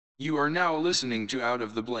You are now listening to Out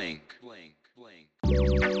of the Blank.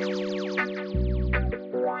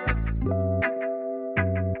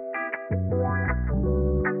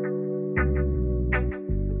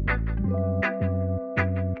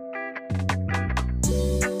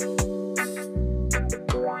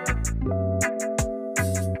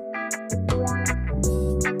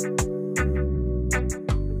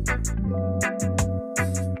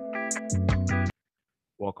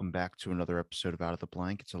 Welcome back to another episode of Out of the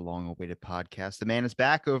Blank. It's a long-awaited podcast. The man is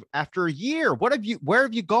back after a year. Where have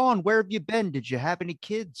you gone? Where have you been? Did you have any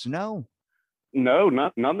kids? No. No,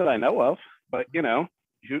 none that I know of. But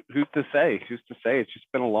who's to say? Who's to say? It's just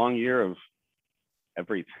been a long year of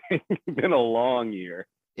everything. Been a long year.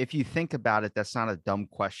 If you think about it, that's not a dumb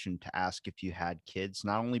question to ask if you had kids,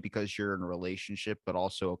 not only because you're in a relationship, but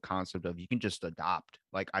also a concept of you can just adopt.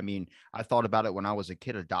 I thought about it when I was a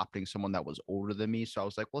kid, adopting someone that was older than me. So I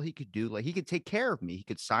was like, well, he could take care of me. He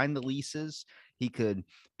could sign the leases. He could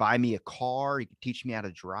buy me a car. He could teach me how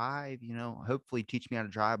to drive, hopefully teach me how to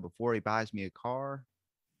drive before he buys me a car.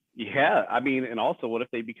 Yeah, and also, what if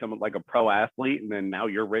they become like a pro athlete and then now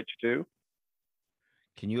you're rich too?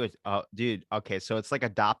 Can you, dude? Okay, so it's like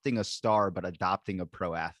adopting a star, but adopting a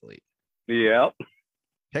pro athlete. Yep.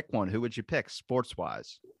 Pick one. Who would you pick, sports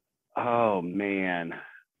wise? Oh man,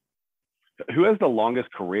 who has the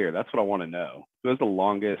longest career? That's what I want to know. Who has the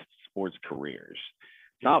longest sports careers?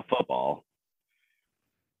 It's not football.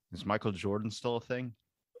 Is Michael Jordan still a thing?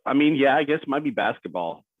 Yeah, I guess it might be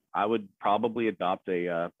basketball. I would probably adopt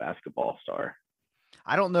a basketball star.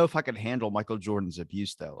 I don't know if I could handle Michael Jordan's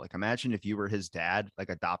abuse, though. Like, imagine if you were his dad, like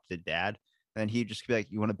adopted dad, and he'd just be like,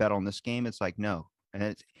 you want to bet on this game? It's like, no.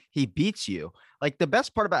 And he beats you. Like, the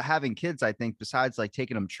best part about having kids, I think, besides like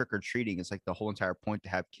taking them trick or treating, is like the whole entire point to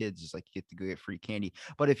have kids is like you get to go get free candy.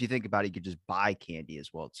 But if you think about it, you could just buy candy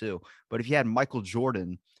as well, too. But if you had Michael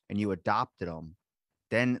Jordan and you adopted him,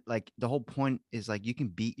 then like the whole point is like you can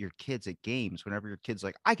beat your kids at games whenever your kid's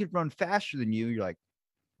like, I could run faster than you. You're like,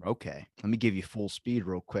 okay, let me give you full speed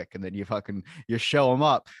real quick. And then you show him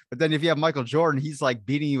up. But then if you have Michael Jordan, he's like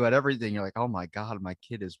beating you at everything. You're like, oh my God, my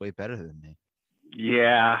kid is way better than me.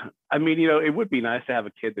 Yeah. It would be nice to have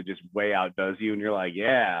a kid that just way outdoes you. And you're like,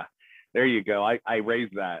 yeah, there you go. I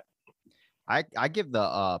raised that. I give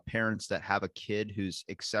the parents that have a kid who's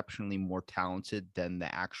exceptionally more talented than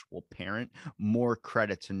the actual parent more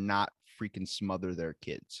credit to not freaking smother their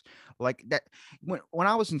kids. Like that when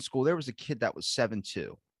I was in school, there was a kid that was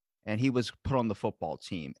 7'2", and he was put on the football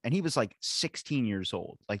team, and he was like 16 years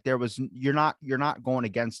old. Like you're not going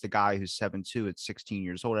against the guy who's 7'2" at 16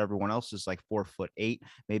 years old. Everyone else is like 4'8",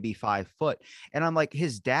 maybe 5 foot. And I'm like,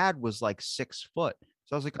 his dad was like 6 foot.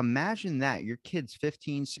 So I was like, imagine that your kid's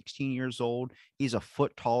 15, 16 years old. He's a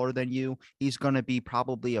foot taller than you. He's going to be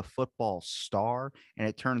probably a football star. And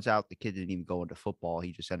it turns out the kid didn't even go into football.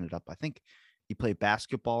 He just ended up, I think he played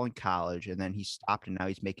basketball in college, and then he stopped, and now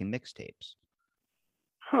he's making mixtapes.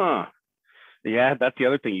 Huh. Yeah, that's the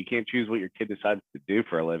other thing. You can't choose what your kid decides to do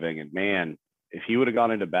for a living. And man, if he would have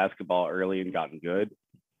gone into basketball early and gotten good,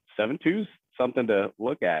 7'2's something to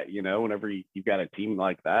look at, whenever you've got a team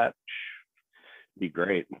like that. Be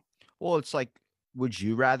great. Well, it's like, would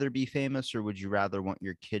you rather be famous, or would you rather want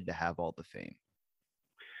your kid to have all the fame?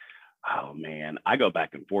 Oh man, I go back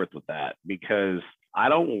and forth with that because I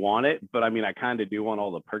don't want it, but I kind of do want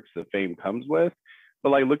all the perks that fame comes with. But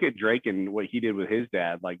like, look at Drake and what he did with his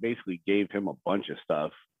dad, like basically gave him a bunch of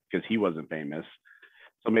stuff because he wasn't famous.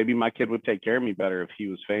 So maybe my kid would take care of me better if he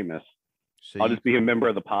was famous. So I'll just be a member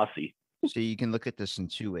of the posse. So you can look at this in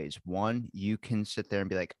two ways. One, you can sit there and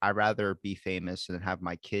be like, I'd rather be famous and have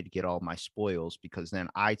my kid get all my spoils, because then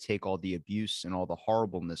I take all the abuse and all the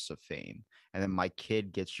horribleness of fame, and then my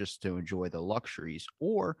kid gets just to enjoy the luxuries.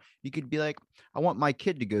 Or you could be like, I want my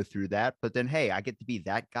kid to go through that, but then, hey, I get to be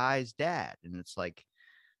that guy's dad. And it's like,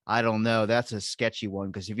 I don't know. That's a sketchy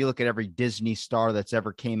one, because if you look at every Disney star that's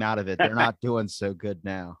ever came out of it, they're not doing so good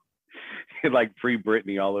now. Like free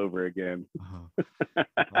Britney all over again.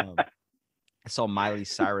 I saw Miley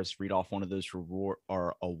Cyrus read off one of those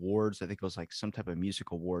awards. I think it was like some type of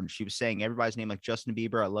music award. And she was saying everybody's name, like Justin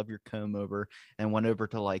Bieber, I love your comb over, and went over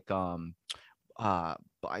to like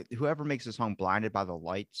whoever makes the song Blinded by the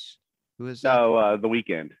Lights. Who is that? Oh, The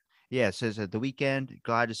Weeknd. Yeah, it says The Weeknd,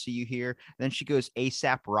 glad to see you here. Then she goes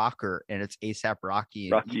ASAP Rocker, and it's ASAP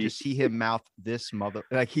Rocky. And you just see him mouth this mother,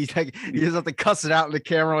 like he doesn't have to cuss it out, and the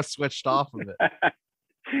camera switched off of it.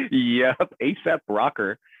 Yep, ASAP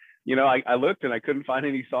Rocker. I looked and I couldn't find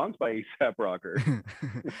any songs by A$AP Rocker.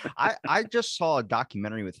 I just saw a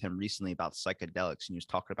documentary with him recently about psychedelics, and he was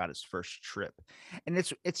talking about his first trip. And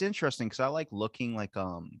it's interesting because I like looking like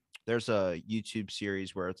There's a YouTube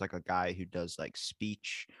series where it's like a guy who does like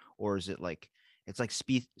speech, or is it like it's like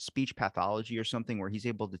speech pathology or something, where he's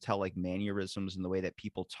able to tell like mannerisms and the way that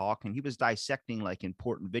people talk. And he was dissecting like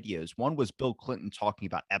important videos. One was Bill Clinton talking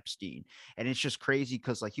about Epstein. And it's just crazy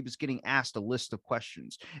because like he was getting asked a list of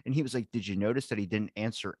questions. And he was like, "Did you notice that he didn't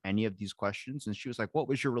answer any of these questions?" And she was like, "What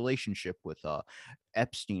was your relationship with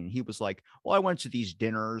Epstein?" He was like, "Well, I went to these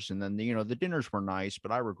dinners, and then the dinners were nice,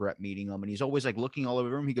 but I regret meeting them." And he's always like looking all over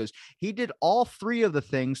the room. He goes, "He did all three of the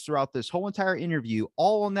things throughout this whole entire interview,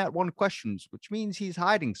 all on that one questions, which means he's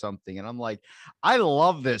hiding something." And I'm like, I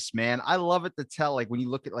love this, man. I love it to tell. Like when you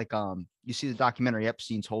look at like you see the documentary,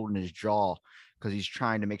 Epstein's holding his jaw because he's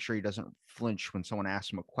trying to make sure he doesn't flinch when someone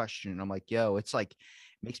asks him a question. And I'm like, yo, it's like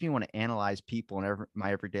makes me want to analyze people in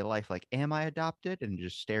my everyday life. Like, am I adopted? And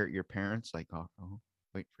just stare at your parents like, oh,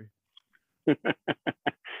 wait for you.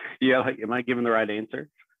 Yeah, like, am I giving the right answer?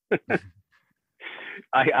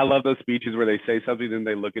 I love those speeches where they say something and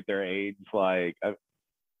they look at their aides like, I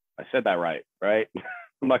said that right?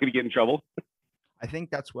 I'm not going to get in trouble. I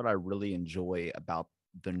think that's what I really enjoy about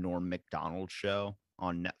the Norm Macdonald show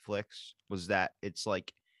on Netflix was that it's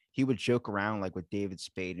like he would joke around like with David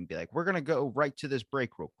Spade and be like, "We're gonna go right to this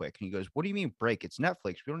break real quick." And he goes, "What do you mean break? It's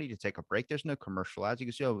Netflix. We don't need to take a break. There's no commercial ads." He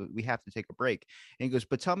goes, "Yo, we have to take a break." And he goes,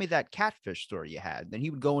 "But tell me that catfish story you had." Then he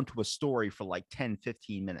would go into a story for like 10,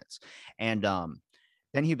 15 minutes. And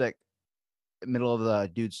then he'd be like, middle of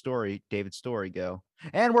the dude's story, David's story, go,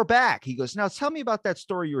 "And we're back." He goes, "Now tell me about that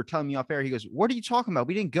story you were telling me off air." He goes, "What are you talking about?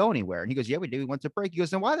 We didn't go anywhere." And he goes, "Yeah, we did. We went to break." He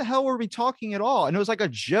goes, "Then why the hell were we talking at all?" And it was like a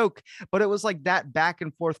joke, but it was like that back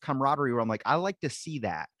and forth camaraderie where I'm like, I like to see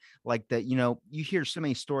that. Like that, you hear so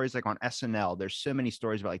many stories like on SNL. There's so many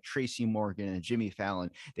stories about like Tracy Morgan and Jimmy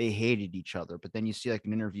Fallon. They hated each other, but then you see like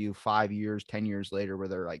an interview 5 years, 10 years later where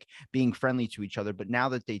they're like being friendly to each other. But now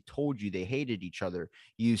that they told you they hated each other,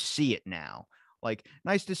 you see it now. Like,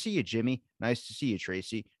 "Nice to see you, Jimmy. Nice to see you,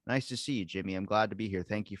 Tracy. Nice to see you, Jimmy. I'm glad to be here.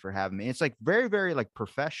 Thank you for having me." It's like very, very like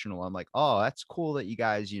professional. I'm like, oh, that's cool that you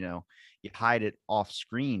guys, you hide it off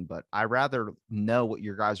screen, but I rather know what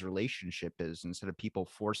your guys' relationship is instead of people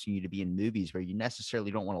forcing you to be in movies where you necessarily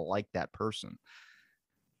don't want to like that person.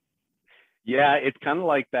 Yeah, it's kind of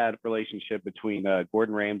like that relationship between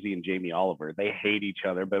Gordon Ramsay and Jamie Oliver. They hate each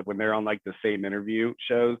other, but when they're on like the same interview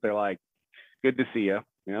shows, they're like, "Good to see you.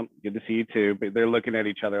 Yeah, good to see you too." But they're looking at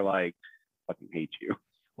each other like, "Fucking hate you."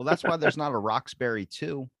 Well, that's why there's not a Roxbury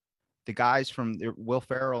too. The guys from Will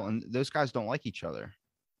Ferrell and those guys don't like each other.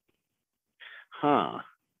 Huh.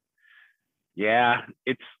 Yeah,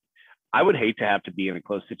 I would hate to have to be in a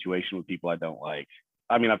close situation with people I don't like.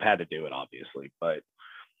 I mean, I've had to do it obviously, but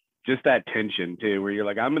just that tension too, where you're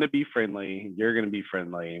like, "I'm going to be friendly. You're going to be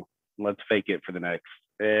friendly. Let's fake it for the next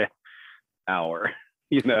hour,"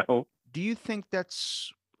 you know? Do you think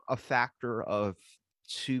that's a factor of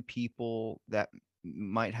two people that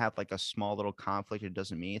might have like a small little conflict? It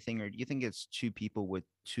doesn't mean anything, or do you think it's two people with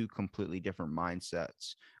two completely different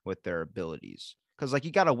mindsets with their abilities? Because like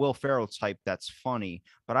you got a Will Ferrell type that's funny,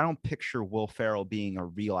 but I don't picture Will Ferrell being a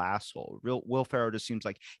real asshole. Real Will Ferrell just seems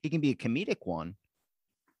like he can be a comedic one.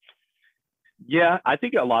 Yeah, I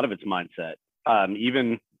think a lot of it's mindset.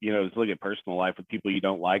 Even, look at personal life with people you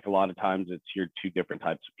don't like. A lot of times it's you're two different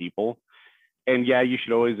types of people. And yeah, you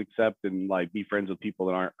should always accept and like be friends with people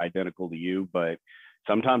that aren't identical to you. But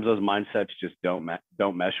sometimes those mindsets just don't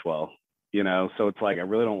mesh well, So it's like, I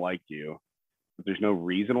really don't like you, but there's no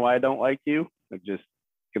reason why I don't like you. I'm just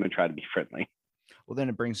going to try to be friendly. Well, then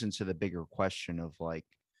it brings into the bigger question of like,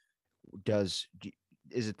 does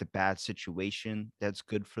is it the bad situation that's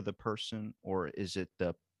good for the person, or is it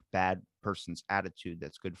the bad person's attitude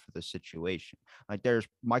that's good for the situation? Like there's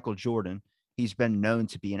Michael Jordan. He's been known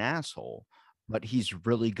to be an asshole, but he's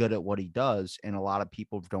really good at what he does. And a lot of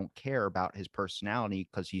people don't care about his personality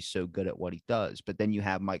because he's so good at what he does. But then you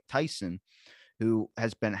have Mike Tyson, who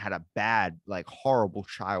had a bad, like horrible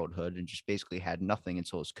childhood and just basically had nothing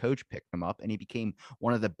until his coach picked him up and he became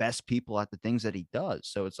one of the best people at the things that he does.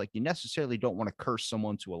 So it's like you necessarily don't want to curse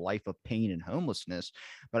someone to a life of pain and homelessness.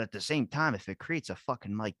 But at the same time, if it creates a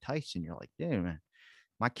fucking Mike Tyson, you're like, dude, man,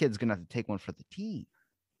 my kid's going to have to take one for the team.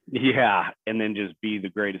 Yeah. And then just be the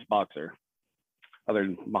greatest boxer other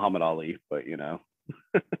than Muhammad Ali, but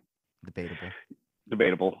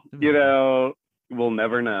Debatable. We'll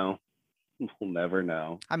never know. We'll never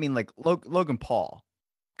know. I mean, like Logan Paul,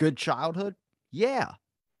 good childhood. Yeah.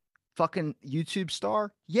 Fucking YouTube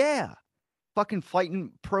star. Yeah. Fucking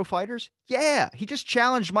fighting pro fighters. Yeah. He just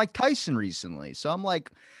challenged Mike Tyson recently. So I'm like,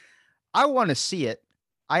 I want to see it.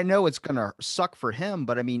 I know it's gonna suck for him,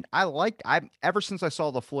 but I mean, I ever since I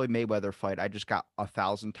saw the Floyd Mayweather fight, I just got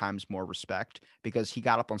 1,000 times more respect because he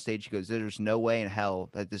got up on stage. He goes, "There's no way in hell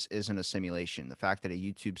that this isn't a simulation." The fact that a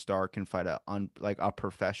YouTube star can fight like a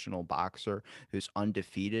professional boxer who's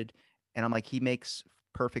undefeated, and I'm like, he makes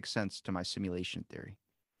perfect sense to my simulation theory.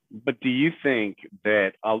 But do you think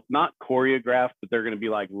that not choreographed, but they're going to be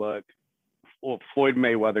like, look, well, Floyd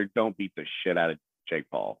Mayweather, don't beat the shit out of Jake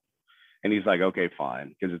Paul. And he's like, okay, fine,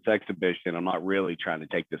 because it's exhibition. I'm not really trying to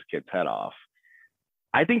take this kid's head off.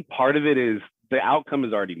 I think part of it is the outcome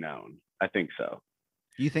is already known. I think so.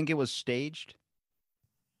 You think it was staged?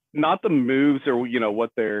 Not the moves or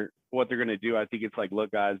what they're going to do. I think it's like,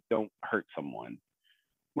 look, guys, don't hurt someone.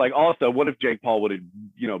 Like, also, what if Jake Paul would have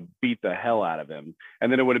beat the hell out of him,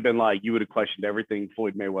 and then it would have been like you would have questioned everything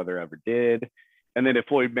Floyd Mayweather ever did, and then if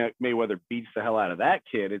Floyd Mayweather beats the hell out of that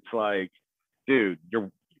kid, it's like, dude, you're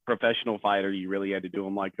a professional fighter. You really had to do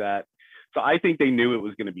him like that. So I think they knew it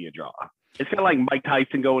was going to be a draw. It's kind of like Mike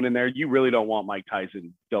Tyson going in there. You really don't want Mike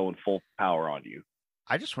Tyson going full power on you.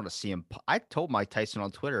 I just want to see him. I told Mike Tyson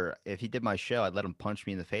on Twitter if he did my show, I'd let him punch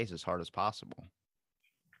me in the face as hard as possible.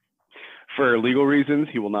 For legal reasons,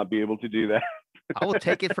 he will not be able to do that. I will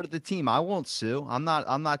take it for the team. I won't sue. I'm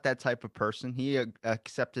not that type of person. He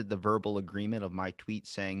accepted the verbal agreement of my tweet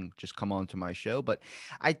saying just come on to my show. But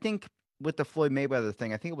I think with the Floyd Mayweather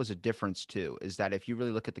thing, I think it was a difference too, is that if you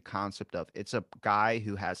really look at the concept of it's a guy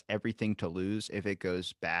who has everything to lose if it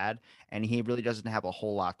goes bad, and he really doesn't have a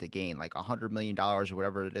whole lot to gain, like $100 million or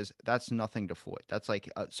whatever it is, that's nothing to Floyd. That's like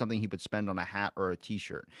something he would spend on a hat or a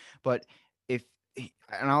t-shirt. But if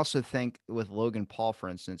and I also think with Logan Paul, for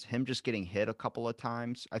instance, him just getting hit a couple of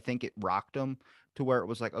times, I think it rocked him to where it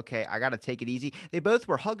was like, okay, I got to take it easy. They both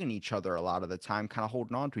were hugging each other a lot of the time, kind of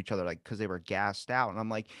holding on to each other, like because they were gassed out. And I'm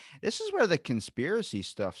like, this is where the conspiracy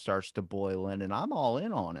stuff starts to boil in, and I'm all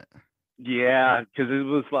in on it. Yeah, because it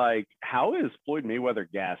was like, how is Floyd Mayweather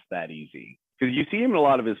gassed that easy? Because you see him in a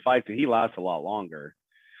lot of his fights, and he lasts a lot longer.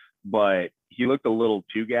 But he looked a little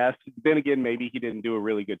too gassed. Then again, maybe he didn't do a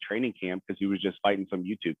really good training camp because he was just fighting some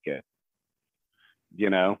YouTube kid.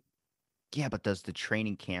 Yeah, but does the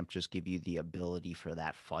training camp just give you the ability for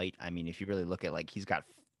that fight? I mean, if you really look at like he's got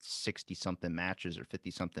 60 something matches or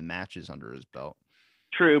 50 something matches under his belt.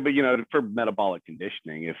 True, but for metabolic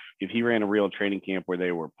conditioning, if he ran a real training camp where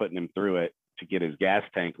they were putting him through it to get his gas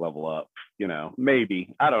tank level up,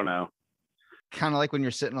 maybe. I don't know. Kind of like when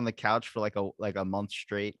you're sitting on the couch for like a month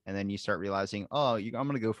straight, and then you start realizing, oh, I'm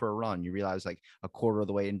gonna go for a run. You realize like a quarter of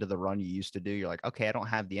the way into the run you used to do, you're like, okay, I don't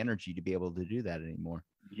have the energy to be able to do that anymore.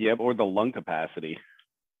 Yep, or the lung capacity.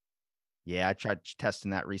 Yeah, I tried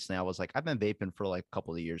testing that recently. I was like, I've been vaping for like a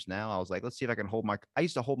couple of years now. I was like, let's see if I can I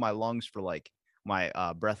used to hold my lungs for like my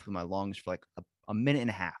breath with my lungs for like a minute and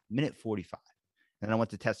a half, minute 45. And then I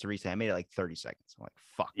went to test it recently. I made it like 30 seconds. I'm like,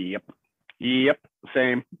 fuck. Yep,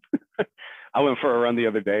 same. I went for a run the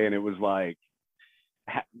other day, and it was like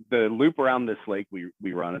the loop around this lake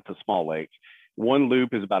we run. It's a small lake. One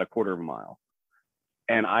loop is about a quarter of a mile.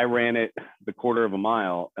 And I ran it the quarter of a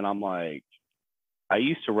mile, and I'm like, I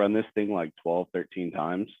used to run this thing like 12, 13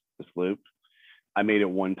 times, this loop. I made it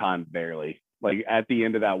one time barely. Like at the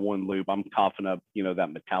end of that one loop, I'm coughing up,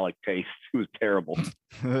 that metallic taste. It was terrible.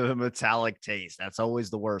 Metallic taste. That's always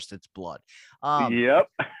the worst. It's blood. Yep.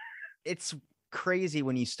 It's crazy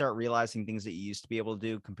when you start realizing things that you used to be able to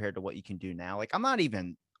do compared to what you can do now. Like I'm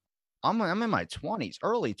in my 20s,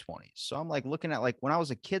 early 20s. So I'm like looking at like when I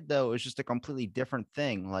was a kid, though, it was just a completely different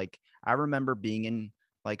thing. Like I remember being in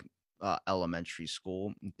like elementary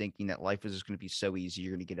school and thinking that life was just going to be so easy.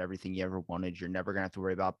 You're going to get everything you ever wanted. You're never going to have to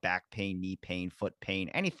worry about back pain, knee pain, foot pain,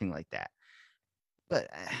 anything like that. But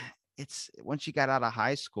it's once you got out of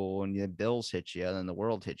high school and the bills hit you and then the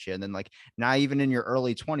world hits you. And then like now, even in your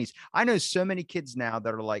early 20s, I know so many kids now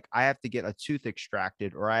that are like, I have to get a tooth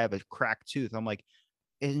extracted or I have a cracked tooth. I'm like,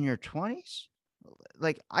 in your 20s?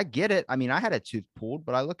 Like, I get it. I mean, I had a tooth pulled,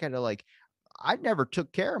 but I look at it like I never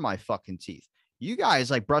took care of my fucking teeth. You guys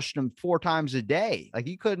like brushed them 4 times a day. Like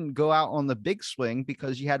you couldn't go out on the big swing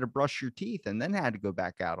because you had to brush your teeth and then had to go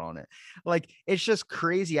back out on it. Like it's just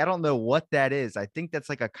crazy. I don't know what that is. I think that's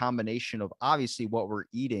like a combination of obviously what we're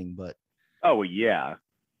eating, but oh yeah,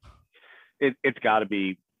 it's got to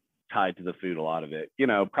be tied to the food. A lot of it,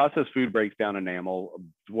 processed food breaks down enamel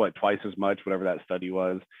twice as much, whatever that study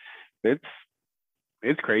was.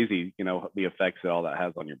 It's crazy, the effects that all that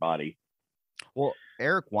has on your body. Well,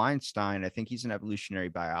 Eric Weinstein, I think he's an evolutionary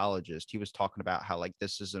biologist. He was talking about how like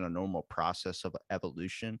this isn't a normal process of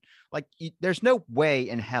evolution. Like there's no way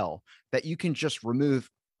in hell that you can just remove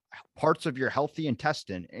parts of your healthy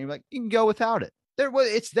intestine and you're like, you can go without it.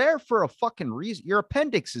 It's there for a fucking reason. Your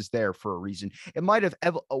appendix is there for a reason. It might have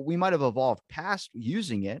we might have evolved past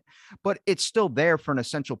using it, but it's still there for an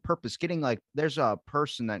essential purpose. Getting like there's a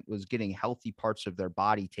person that was getting healthy parts of their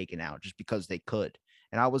body taken out just because they could.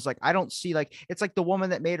 And I was like, I don't see, like, it's like the woman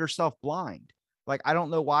that made herself blind. Like, I don't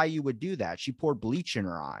know why you would do that. She poured bleach in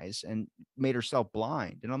her eyes and made herself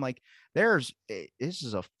blind. And I'm like, this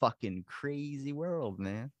is a fucking crazy world,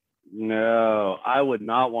 man. No, I would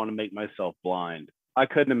not want to make myself blind. I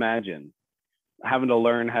couldn't imagine having to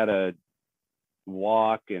learn how to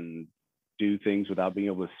walk and do things without being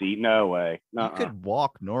able to see. No way. You could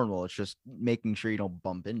walk normal. It's just making sure you don't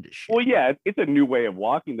bump into shit. Well, yeah, it's a new way of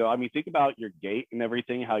walking, though. I mean, think about your gait and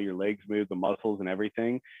everything, how your legs move, the muscles and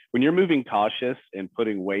everything. When you're moving cautious and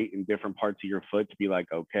putting weight in different parts of your foot to be like,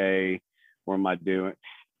 okay, what am I doing?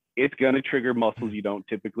 It's going to trigger muscles you don't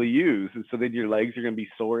typically use. And so then your legs are going to be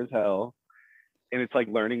sore as hell. And it's like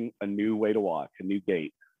learning a new way to walk, a new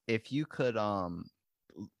gait. If you could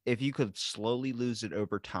slowly lose it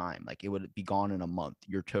over time, like it would be gone in a month,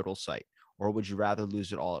 your total sight, or would you rather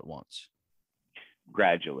lose it all at once?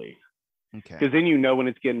 Gradually. Okay. Because then you know when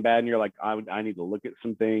it's getting bad and you're like, I need to look at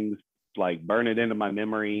some things, like burn it into my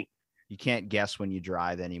memory. You can't guess when you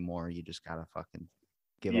drive anymore. You just got to fucking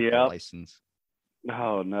give up the license.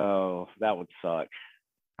 Oh, no, that would suck.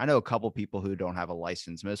 I know a couple people who don't have a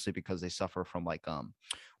license, mostly because they suffer from like,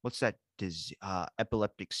 what's that?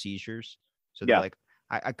 Epileptic seizures. So they're like,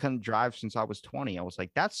 I couldn't drive since I was 20. I was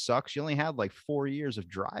like, that sucks. You only had like 4 years of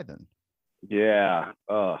driving. Yeah.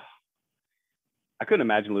 I couldn't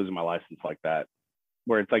imagine losing my license like that,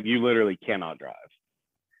 where it's like you literally cannot drive.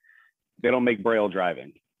 They don't make Braille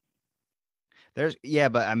driving. But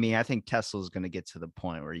I mean, I think Tesla's going to get to the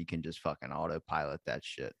point where you can just fucking autopilot that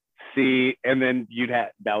shit. See, and then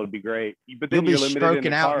that would be great. But then you'll be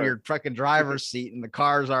stroking out in your fucking driver's seat and the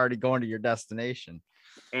car's already going to your destination.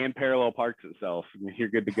 And parallel parks itself. You're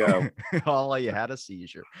good to go. Oh, you had a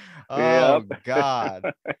seizure. Oh, yep.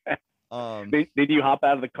 God. Did you hop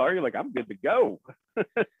out of the car? You're like, I'm good to go.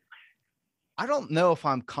 I don't know if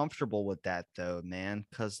I'm comfortable with that though, man.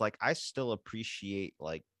 Cause like I still appreciate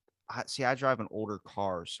like I drive an older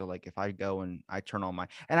car. So like if I go and I turn on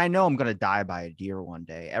and I know I'm going to die by a deer one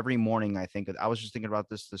day. Every morning I was just thinking about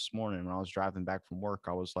this morning when I was driving back from work.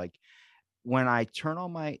 I was like, when I turn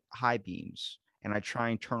on my high beams and I try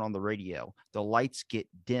and turn on the radio, the lights get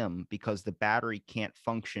dim because the battery can't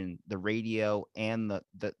function the radio and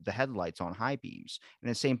the headlights on high beams. And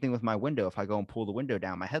the same thing with my window. If I go and pull the window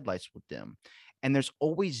down, my headlights will dim. And there's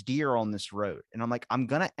always deer on this road. And I'm like, I'm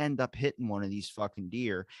going to end up hitting one of these fucking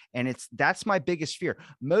deer. And that's my biggest fear,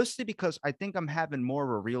 mostly because I think I'm having more of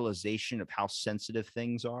a realization of how sensitive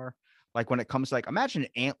things are. Like when it comes to like, imagine an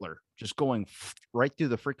antler just going right through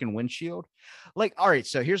the freaking windshield. Like, all right,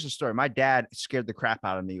 so here's the story. My dad scared the crap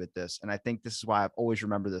out of me with this. And I think this is why I've always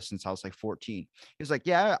remembered this since I was like 14. He was like,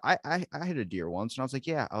 yeah, I hit a deer once. And I was like,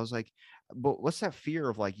 yeah. I was like, but what's that fear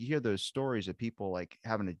of like, you hear those stories of people like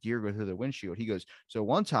having a deer go through the windshield. He goes, so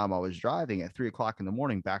one time I was driving at 3 o'clock in the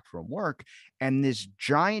morning back from work, and this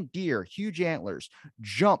giant deer, huge antlers,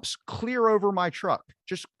 jumps clear over my truck,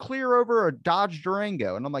 just clear over a Dodge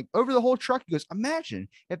Durango. And I'm like, over the whole truck. He goes, imagine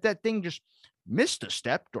if that thing just missed a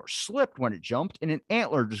step or slipped when it jumped and an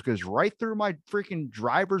antler just goes right through my freaking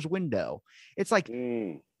driver's window. It's like,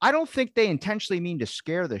 I don't think they intentionally mean to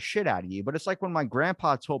scare the shit out of you, but it's like when my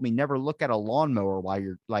grandpa told me never look at a lawnmower while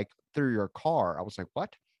you're like through your car. I was like,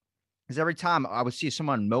 what? Because every time I would see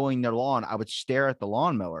someone mowing their lawn, I would stare at the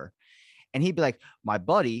lawnmower and he'd be like, my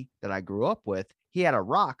buddy that I grew up with, he had a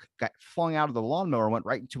rock got flung out of the lawnmower, went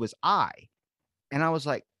right into his eye. And I was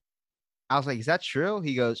like, is that true?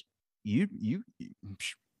 He goes,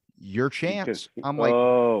 your chance. I'm like,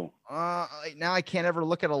 now I can't ever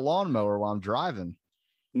look at a lawnmower while I'm driving.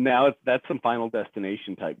 Now that's some Final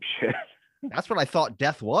Destination type shit. That's what I thought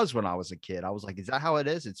death was when I was a kid. I was like, is that how it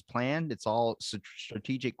is? It's planned. It's all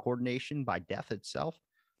strategic coordination by death itself.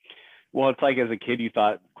 Well, it's like as a kid, you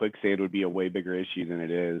thought quicksand would be a way bigger issue than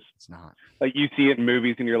it is. It's not. Like you see it in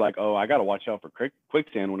movies and you're like, oh, I got to watch out for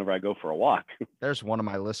quicksand whenever I go for a walk. There's one of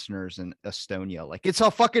my listeners in Estonia. Like, it's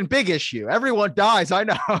a fucking big issue. Everyone dies. I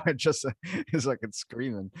know. It just is like it's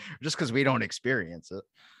screaming just because we don't experience it.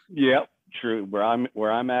 Yep, true.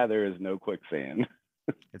 Where I'm at, there is no quicksand.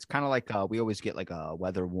 It's kind of like we always get like a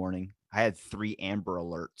weather warning. I had 3 Amber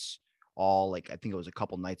Alerts. All like I think it was a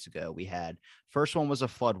couple nights ago. We had first one was a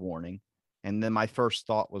flood warning, and then my first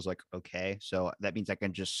thought was like, okay, so that means I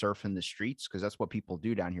can just surf in the streets because that's what people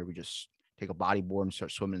do down here. We just take a bodyboard and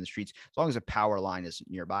start swimming in the streets as long as a power line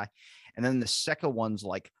isn't nearby. And then the second one's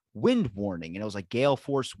like wind warning, and it was like gale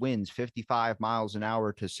force winds 55 miles an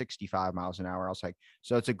hour to 65 miles an hour. I was like,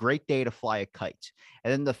 so it's a great day to fly a kite.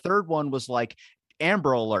 And then the third one was like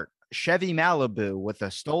Amber Alert, Chevy Malibu with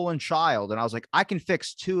a stolen child. And I was like, I can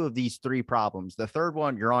fix two of these three problems. The third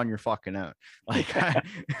one, you're on your fucking own. Like,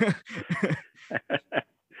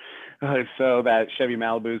 So that Chevy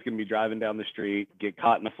Malibu is going to be driving down the street, get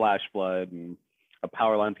caught in a flash flood, and a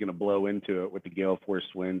power line's going to blow into it with the gale force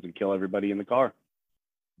winds and kill everybody in the car.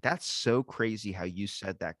 that's so crazy how you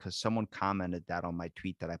said that, because someone commented that on my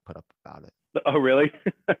tweet that I put up about it. Oh, really?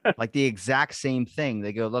 Like the exact same thing.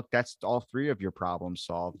 They go, look, that's all three of your problems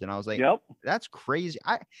solved. And I was like, Yep. that's crazy.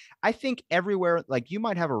 I think everywhere, like you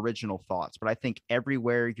might have original thoughts, but I think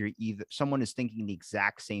everywhere you're either someone is thinking the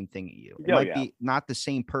exact same thing at you. It might be not the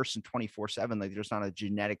same person 24/7. Like there's not a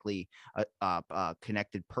genetically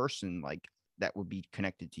connected person like that would be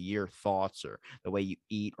connected to your thoughts or the way you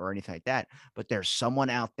eat or anything like that. But there's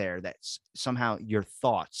someone out there that's somehow your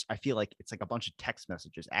thoughts. I feel like it's like a bunch of text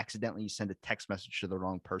messages. Accidentally, you send a text message to the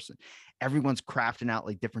wrong person. Everyone's crafting out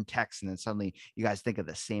like different texts, and then suddenly you guys think of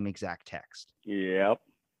the same exact text. Yep.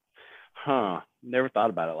 Huh. Never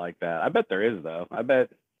thought about it like that. I bet there is, though. I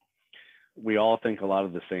bet we all think a lot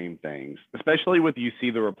of the same things, especially with you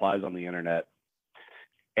see the replies on the internet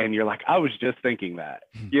and you're like, I was just thinking that.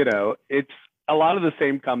 It's a lot of the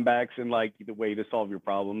same comebacks, and like the way to solve your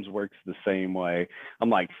problems works the same way. I'm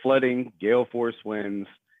like, flooding, gale force winds,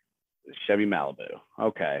 Chevy Malibu.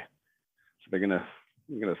 Okay. So they're gonna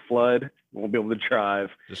flood, won't be able to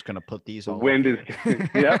drive. Just gonna put these all wind is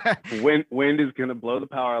wind is gonna blow the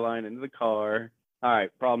power line into the car. All right,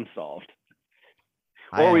 problem solved.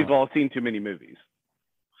 Or we've all seen too many movies.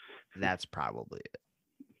 That's probably it.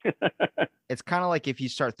 It's kind of like if you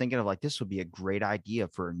start thinking of like, this would be a great idea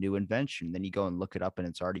for a new invention, then you go and look it up and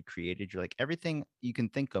it's already created. You're like, everything you can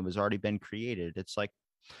think of has already been created. It's like,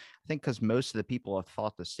 I think because most of the people have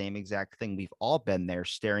thought the same exact thing. We've all been there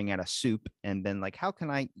staring at a soup and been like, how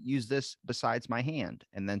can I use this besides my hand?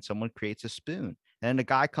 And then someone creates a spoon. And then a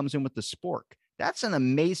guy comes in with the spork. That's an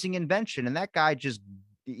amazing invention. And that guy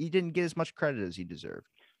he didn't get as much credit as he deserved.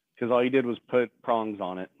 Because all you did was put prongs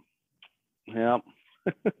on it. Yep.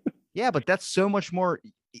 Yeah, but that's so much more,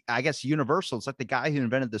 I guess, universal. It's like the guy who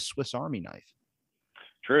invented the Swiss Army knife.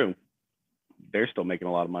 True. They're still making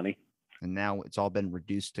a lot of money. And now it's all been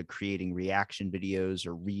reduced to creating reaction videos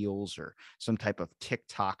or reels or some type of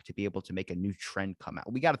TikTok to be able to make a new trend come out.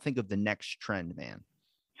 We got to think of the next trend, man.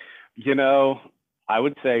 I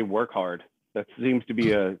would say work hard. That seems to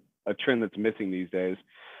be a trend that's missing these days.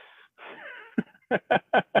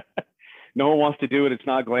 No one wants to do it. It's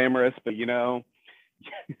not glamorous, but you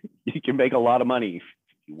can make a lot of money if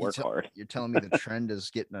you work hard. You're telling me the trend is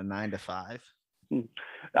getting a 9 to 5?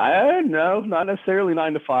 No, not necessarily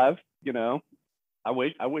 9 to 5. I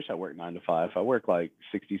wish I worked 9 to 5. I work like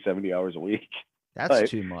 60, 70 hours a week. That's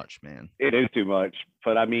too much, man. It is too much.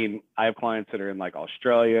 But I mean, I have clients that are in like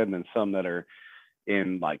Australia and then some that are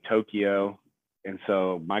in like Tokyo. And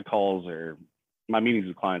so my meetings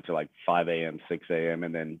with clients are like 5 a.m., 6 a.m.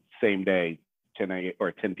 and then same day, 10 a.m.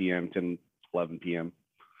 or 10 p.m., 10, 11 p.m.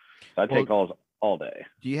 So I take calls all day.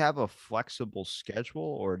 Do you have a flexible schedule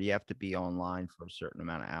or do you have to be online for a certain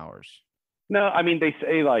amount of hours? No, I mean, they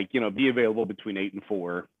say like, be available between 8 and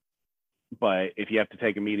 4. But if you have to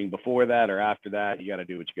take a meeting before that or after that, you got to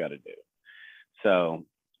do what you got to do. So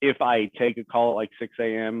if I take a call at like 6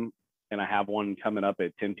 a.m. and I have one coming up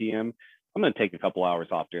at 10 p.m., I'm going to take a couple hours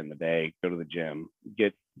off during the day, go to the gym,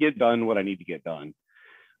 get done what I need to get done.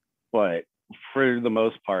 But for the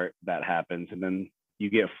most part, that happens. And then you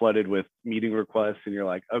get flooded with meeting requests and you're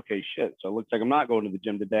like, okay, shit. So it looks like I'm not going to the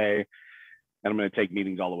gym today and I'm going to take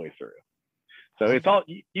meetings all the way through. So it's all,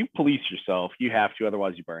 you police yourself. You have to,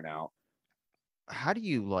 otherwise you burn out. How do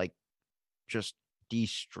you like just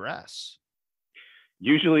de-stress?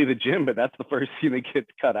 Usually the gym, but that's the first thing that gets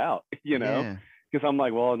cut out, Yeah. Because I'm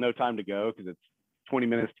like, well, no time to go because it's 20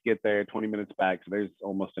 minutes to get there, 20 minutes back. So there's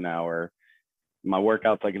almost an hour. My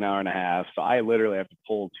workout's like an hour and a half. So I literally have to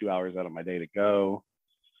pull 2 hours out of my day to go.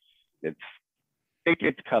 It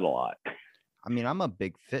gets cut a lot. I mean, I'm a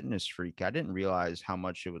big fitness freak. I didn't realize how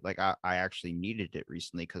much it would like. I actually needed it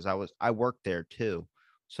recently because I worked there too.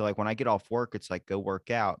 So like when I get off work, it's like go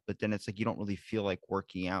work out, but then it's like you don't really feel like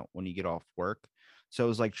working out when you get off work. So it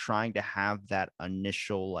was like trying to have that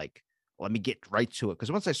initial like, let me get right to it.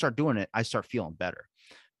 Because once I start doing it, I start feeling better.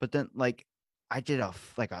 But then like I did I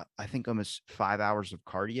think almost 5 hours of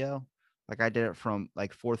cardio. Like I did it from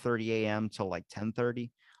like 4:30 a.m. till like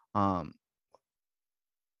 10:30.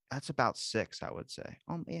 That's about 6, I would say.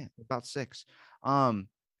 Oh yeah, about 6. And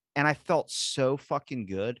I felt so fucking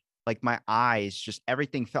good. Like my eyes, just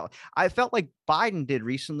everything I felt like Biden did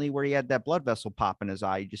recently where he had that blood vessel pop in his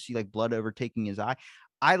eye. You just see like blood overtaking his eye.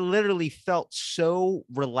 I literally felt so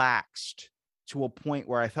relaxed to a point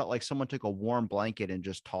where I felt like someone took a warm blanket and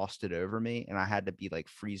just tossed it over me and I had to be like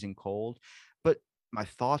freezing cold. But my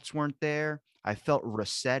thoughts weren't there. I felt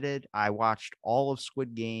resetted. I watched all of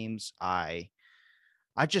Squid Games. I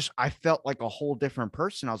felt like a whole different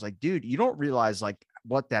person. I was like, dude, you don't realize like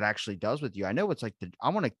what that actually does with you. I know it's like I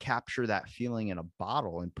want to capture that feeling in a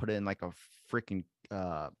bottle and put it in like a freaking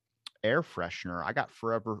air freshener. I got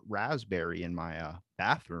Forever Raspberry in my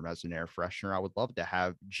bathroom as an air freshener. I would love to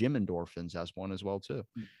have gym endorphins as one as well too.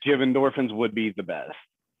 Gym endorphins would be the best.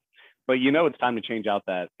 But you know it's time to change out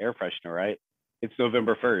that air freshener, right? It's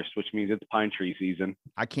November 1st, which means it's pine tree season.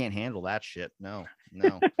 I can't handle that shit. No.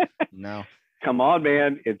 No. Come on,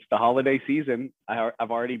 man. It's the holiday season. I've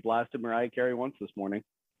already blasted Mariah Carey once this morning.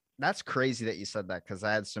 That's crazy that you said that because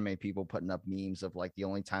I had so many people putting up memes of like the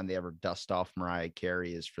only time they ever dust off Mariah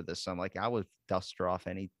Carey is for this. I'm like, I would dust her off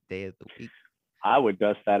any day of the week. I would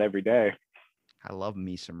dust that every day. I love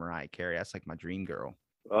me some Mariah Carey. That's like my dream girl.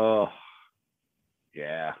 Oh,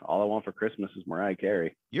 yeah. All I want for Christmas is Mariah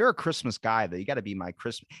Carey. You're a Christmas guy, though. You got to be my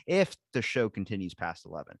Christmas. If the show continues past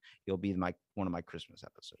 11, you'll be one of my Christmas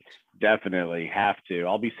episodes. Definitely have to.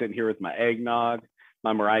 I'll be sitting here with my eggnog,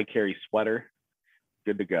 my Mariah Carey sweater.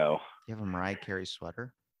 Good to go. You have a Mariah Carey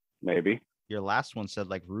sweater? Maybe. Your last one said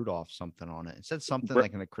like Rudolph something on it. It said something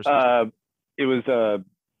like in a Christmas. It was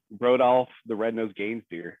Rodolph the Red-Nosed Gaines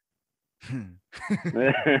deer.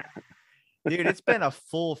 Dude, it's been a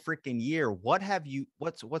full freaking year.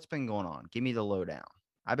 What's been going on? Give me the lowdown.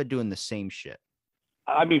 I've been doing the same shit.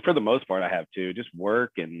 I mean, for the most part, I have to just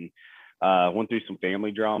work and went through some family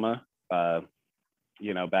drama,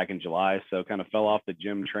 back in July. So kind of fell off the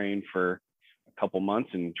gym train for a couple months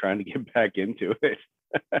and trying to get back into it.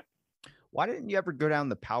 Why didn't you ever go down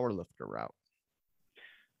the power lifter route?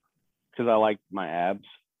 Because I like my abs.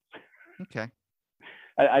 Okay.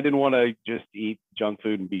 I didn't want to just eat junk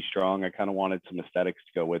food and be strong. I kind of wanted some aesthetics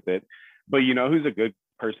to go with it. But you know who's a good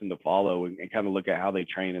person to follow and kind of look at how they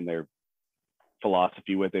train and their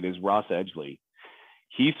philosophy with it is Ross Edgley.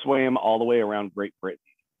 He swam all the way around Great Britain.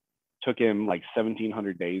 Took him like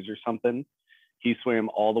 1,700 days or something. He swam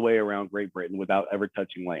all the way around Great Britain without ever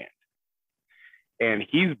touching land. And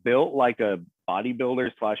he's built like a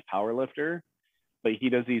bodybuilder / powerlifter, but he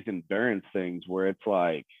does these endurance things where it's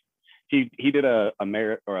like, he did a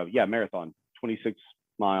marathon, 26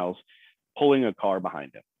 miles, pulling a car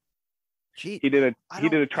behind him. Gee, he did a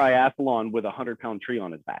triathlon with a 100-pound tree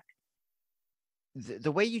on his back.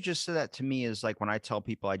 The way you just said that to me is like when I tell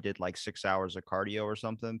people I did like 6 hours of cardio or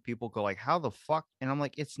something, people go like, how the fuck? And I'm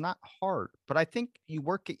like, it's not hard, but I think you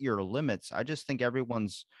work at your limits. I just think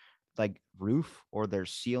everyone's like roof or their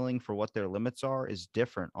ceiling for what their limits are is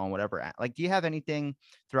different on whatever. Like, do you have anything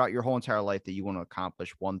throughout your whole entire life that you want to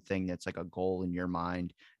accomplish? One thing that's like a goal in your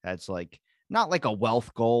mind that's like not like a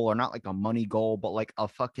wealth goal or not like a money goal, but like a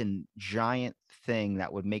fucking giant thing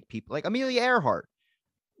that would make people like Amelia Earhart.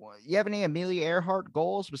 You have any Amelia Earhart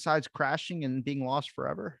goals besides crashing and being lost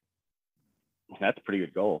forever? That's a pretty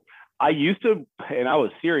good goal. I used to, and I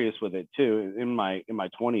was serious with it too. In my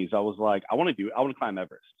 20s, I was like, I want to climb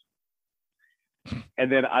Everest.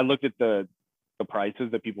 And then I looked at the prices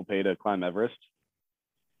that people pay to climb Everest.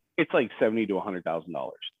 It's like $70,000 to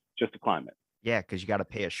 $100,000 just to climb it. Yeah, because you got to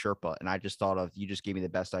pay a Sherpa. And I just thought you just gave me the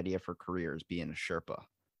best idea for careers, being a Sherpa.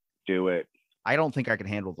 Do it. I don't think I can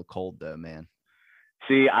handle the cold though, man.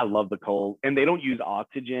 See, I love the cold, and they don't use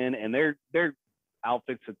oxygen, and their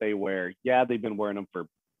outfits that they wear, yeah, they've been wearing them for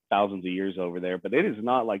thousands of years over there, but it is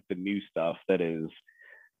not like the new stuff that is,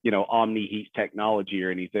 Omni Heat technology or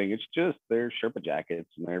anything. It's just their Sherpa jackets,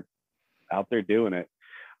 and they're out there doing it.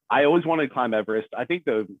 I always wanted to climb Everest. I think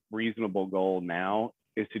the reasonable goal now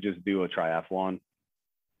is to just do a triathlon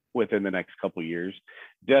within the next couple of years.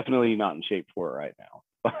 Definitely not in shape for it right now,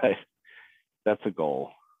 but that's a goal.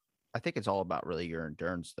 I think it's all about really your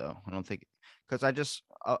endurance, though. I don't think because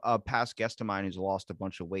a past guest of mine who's lost a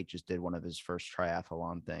bunch of weight just did one of his first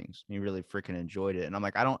triathlon things. He really freaking enjoyed it, and I'm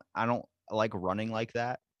like, I don't like running like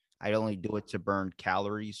that. I only do it to burn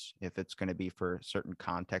calories. If it's going to be for a certain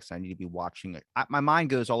context, I need to be watching it. My mind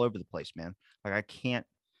goes all over the place, man. Like I can't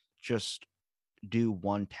just do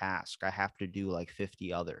one task. I have to do like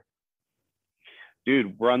 50 other.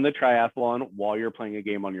 Dude, run the triathlon while you're playing a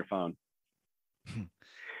game on your phone.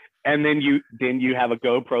 And then you have a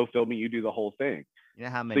GoPro filming you do the whole thing. You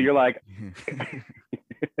know how many? So you're like,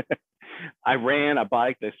 I ran, I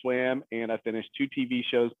biked, I swam, and I finished 2 TV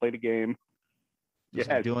shows, played a game. Just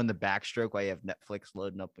like doing the backstroke while you have Netflix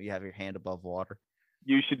loading up, you have your hand above water.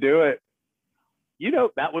 You should do it. You know,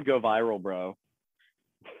 that would go viral, bro.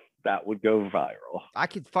 That would go viral. I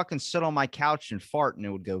could fucking sit on my couch and fart and it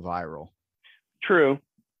would go viral. True.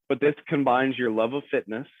 But this combines your love of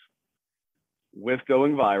fitness with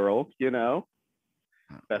going viral, you know,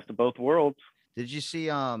 best of both worlds. Did you see,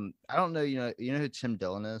 I don't know, you know who Tim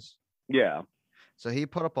Dillon is? Yeah. So he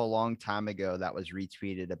put up a long time ago that was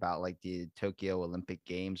retweeted about like the Tokyo Olympic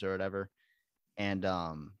Games or whatever. And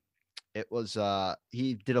it was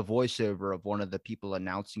he did a voiceover of one of the people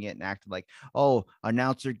announcing it and acted like, oh,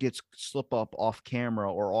 announcer gets slip up off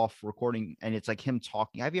camera or off recording, and it's like him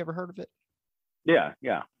talking. Have you ever heard of it? Yeah.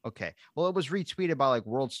 Okay. Well, it was retweeted by like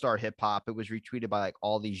World Star Hip Hop. It was retweeted by like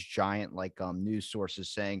all these giant like news sources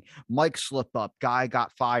saying Mike slip up, guy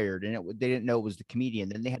got fired, and they didn't know it was the comedian.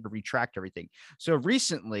 Then they had to retract everything. So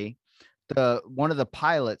recently, one of the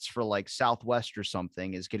pilots for like Southwest or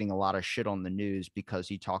something is getting a lot of shit on the news because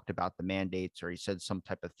he talked about the mandates, or he said some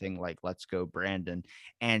type of thing like "Let's go, Brandon,"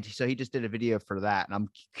 and so he just did a video for that. And I'm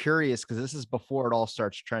curious because this is before it all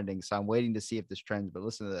starts trending, so I'm waiting to see if this trends. But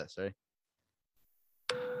listen to this, right?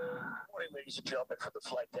 Morning, ladies and gentlemen, from the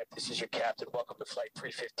flight deck. This is your captain. Welcome to Flight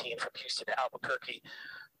 315 from Houston to Albuquerque.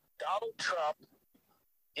 Donald Trump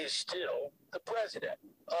is still the president.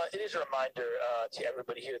 It is a reminder to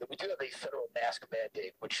everybody here that we do have a federal mask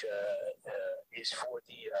mandate, which is for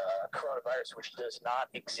the coronavirus, which does not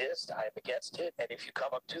exist. I am against it. And if you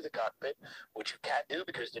come up to the cockpit, which you can do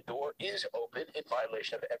because the door is open in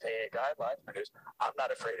violation of FAA guidelines, because I'm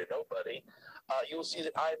not afraid of nobody, you will see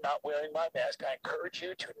that I am not wearing my mask. I encourage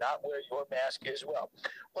you to not wear your mask as well.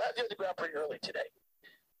 We'll have you on the ground pretty early today.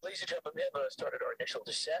 Ladies and gentlemen, we have started our initial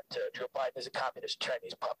descent. Joe Biden is a communist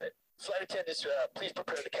Chinese puppet. Flight attendants, please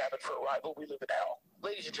prepare the cabin for arrival. We live in hell.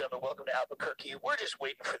 Ladies and gentlemen, welcome to Albuquerque. We're just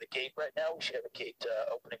waiting for the gate right now. We should have a gate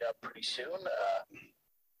opening up pretty soon.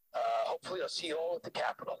 Hopefully, I'll see you all at the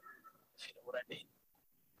Capitol, if you know what I mean.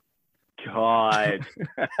 God.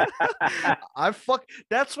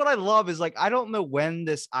 That's what I love is like, I don't know when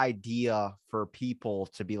this idea for people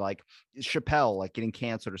to be like Chappelle, like getting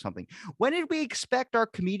canceled or something. When did we expect our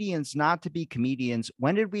comedians not to be comedians?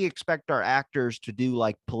 When did we expect our actors to do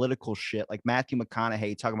like political shit, like Matthew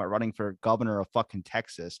McConaughey talking about running for governor of fucking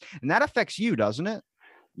Texas? And that affects you, doesn't it?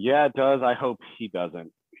 Yeah, it does. I hope he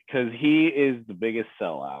doesn't, because he is the biggest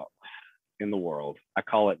sellout in the world. I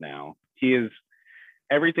call it now. He is.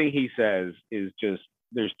 Everything he says is just,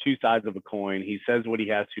 there's two sides of a coin. He says what he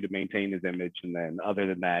has to maintain his image, and then other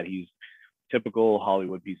than that, he's typical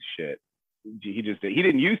Hollywood piece of shit. He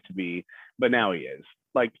didn't used to be, but now he is.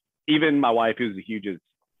 Like, even my wife, who's the hugest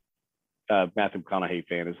Matthew McConaughey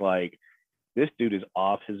fan, is like, this dude is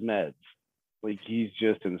off his meds. Like, he's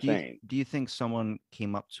just insane. Do you think someone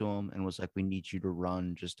came up to him and was like, we need you to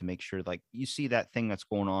run just to make sure, like, you see that thing that's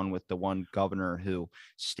going on with the one governor who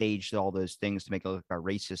staged all those things to make it look like a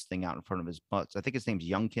racist thing out in front of his butts? I think his name's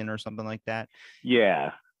Youngkin or something like that.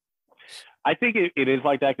 Yeah. I think it is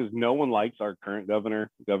like that because no one likes our current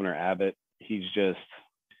governor, Governor Abbott. He's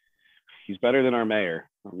better than our mayor.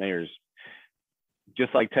 Our mayor's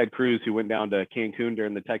just like Ted Cruz, who went down to Cancun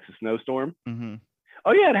during the Texas snowstorm. Mm-hmm.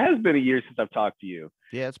 Oh yeah, it has been a year since I've talked to you.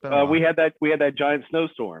 Yeah, it's been. We had that giant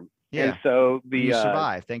snowstorm. Yeah. And so you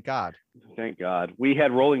survived. Thank God. Thank God. We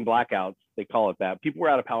had rolling blackouts. They call it that. People were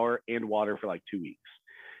out of power and water for like 2 weeks.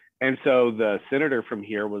 And so the senator from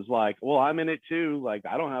here was like, well, I'm in it too. Like,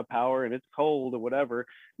 I don't have power and it's cold or whatever.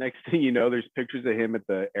 Next thing you know, there's pictures of him at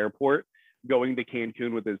the airport going to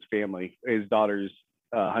Cancun with his family, his daughter's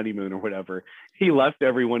honeymoon or whatever. He left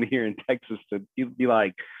everyone here in Texas to be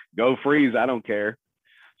like, go freeze. I don't care.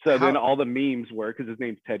 So then all the memes were, because his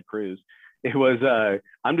name's Ted Cruz, it was,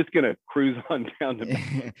 I'm just going to cruise on down to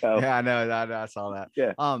Mexico. Yeah, I know. I saw that.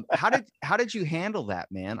 Yeah. How did you handle that,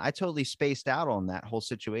 man? I totally spaced out on that whole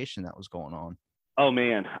situation that was going on. Oh,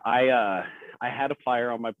 man. I had a fire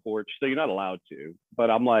on my porch, so you're not allowed to. But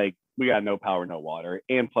I'm like, we got no power, no water.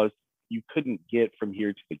 And plus, you couldn't get from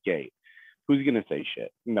here to the gate. Who's going to say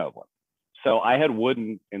shit? No one. So I had wood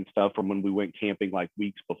and stuff from when we went camping like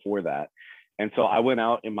weeks before that. And so I went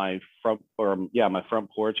out in my front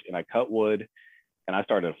porch and I cut wood and I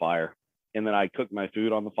started a fire. And then I cooked my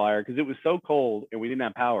food on the fire because it was so cold and we didn't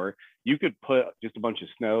have power. You could put just a bunch of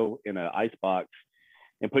snow in an ice box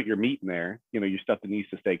and put your meat in there, your stuff that needs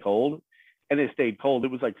to stay cold. And it stayed cold.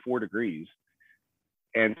 It was like 4 degrees.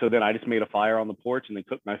 And so then I just made a fire on the porch and then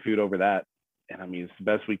cooked my food over that. And I mean, it's the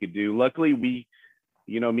best we could do. Luckily, me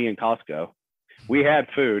and Costco, we had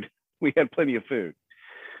food. We had plenty of food.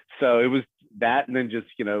 So it was that, and then just,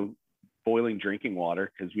 boiling drinking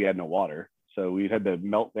water because we had no water. So we had to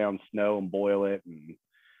melt down snow and boil it. And it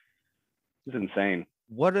was insane.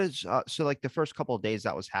 What is so like the first couple of days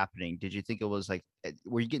that was happening, did you think it was like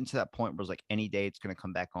were you getting to that point where it was like any day it's going to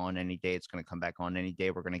come back on, any day it's going to come back on, any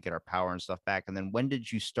day we're going to get our power and stuff back? And then when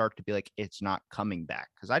did you start to be like it's not coming back?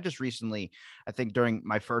 Because I just recently, I think during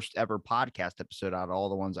my first ever podcast episode out of all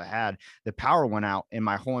the ones I had, the power went out in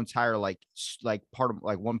my whole entire like part of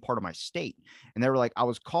like one part of my state, and they were like I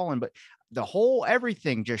was calling, but the whole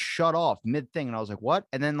everything just shut off mid thing, and I was like what?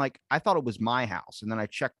 And then like I thought it was my house, and then I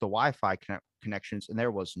checked the Wi-Fi connections, and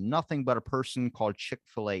there was nothing but a person called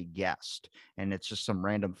Chick-fil-A guest, and it's just some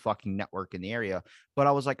random fucking network in the area. But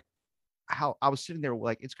I was like, how I was sitting there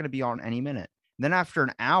like it's going to be on any minute. And then after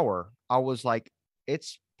an hour I was like,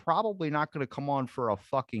 it's probably not going to come on for a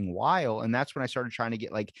fucking while. And that's when I started trying to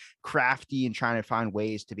get like crafty and trying to find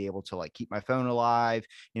ways to be able to like keep my phone alive,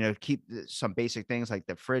 keep some basic things like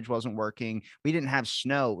the fridge wasn't working. We didn't have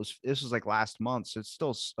snow. This was like last month, so it's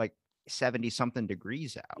still like 70 something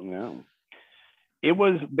degrees out. Yeah.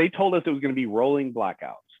 They told us it was going to be rolling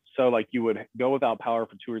blackouts. So like you would go without power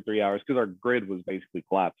for 2 or 3 hours because our grid was basically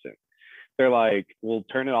collapsing. They're like, we'll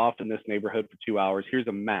turn it off in this neighborhood for 2 hours. Here's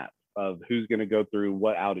a map of who's going to go through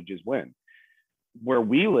what outages when. Where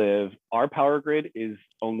we live, our power grid is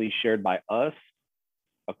only shared by us,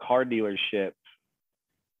 a car dealership,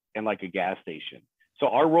 and like a gas station. So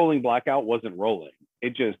our rolling blackout wasn't rolling.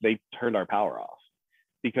 They turned our power off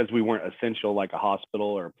because we weren't essential like a hospital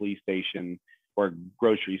or a police station or a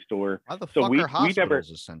grocery store. Why the fuck are hospitals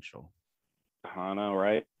essential? I know,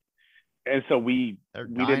 right? And so they're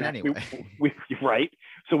dying anyway. Right.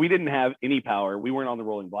 So we didn't have any power. We weren't on the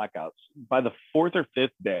rolling blackouts. By the 4th or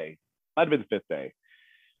 5th day, might have been the 5th day,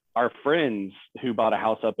 our friends who bought a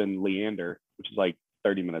house up in Leander, which is like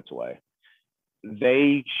 30 minutes away,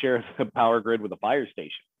 they share the power grid with a fire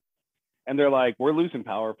station. And they're like, we're losing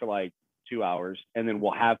power for like 2 hours, and then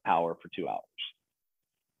we'll have power for 2 hours.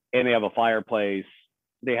 And they have a fireplace.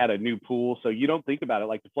 They had a new pool. So you don't think about it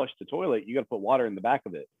like to flush the toilet, you got to put water in the back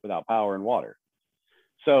of it without power and water.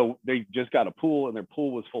 So they just got a pool, and their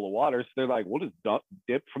pool was full of water. So they're like, we'll just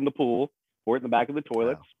dip from the pool, pour it in the back of the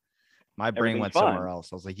toilets. Wow. My brain went somewhere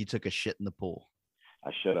else. I was like, you took a shit in the pool.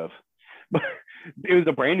 I should have. But it was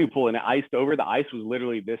a brand new pool, and it iced over. The ice was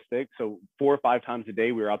literally this thick. So 4 or 5 times a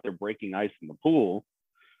day, we were out there breaking ice in the pool.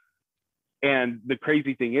 And the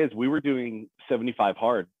crazy thing is we were doing 75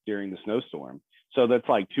 hard during the snowstorm. So that's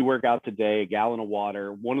like 2 workouts a day, a gallon of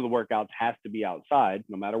water. One of the workouts has to be outside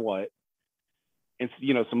no matter what. And,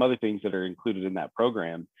 some other things that are included in that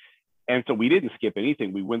program. And so we didn't skip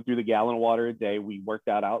anything. We went through the gallon of water a day. We worked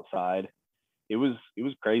out outside. It was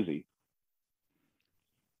crazy.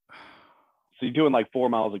 So you're doing like 4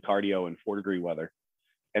 miles of cardio in 4-degree weather.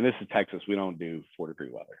 And this is Texas. We don't do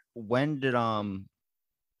 4-degree weather. When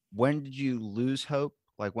did you lose hope?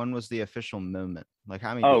 Like, when was the official moment? Like,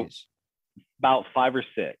 how many days? About 5 or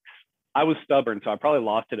 6. I was stubborn, so I probably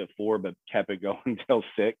lost it at 4, but kept it going until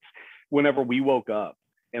 6. Whenever we woke up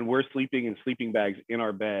and we're sleeping in sleeping bags in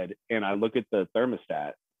our bed, and I look at the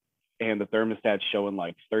thermostat, and the thermostat's showing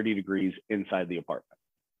like 30 degrees inside the apartment.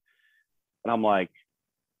 And I'm like,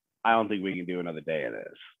 I don't think we can do another day of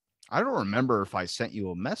this. I don't remember if I sent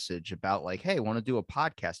you a message about like, hey, want to do a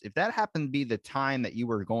podcast. If that happened to be the time that you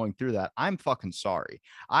were going through that, I'm fucking sorry.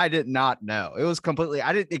 I did not know. It was completely,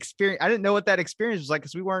 I didn't know what that experience was like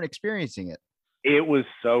because we weren't experiencing it. It was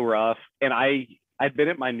so rough. And I'd been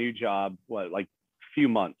at my new job, like a few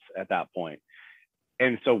months at that point.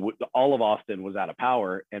 And so all of Austin was out of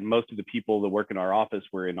power. And most of the people that work in our office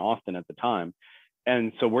were in Austin at the time.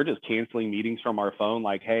 And so we're just canceling meetings from our phone.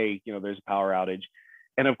 Like, hey, there's a power outage.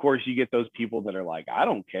 And of course, you get those people that are like, I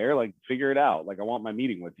don't care, like, figure it out. Like, I want my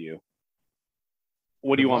meeting with you.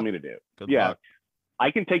 What do you want me to do? Good luck.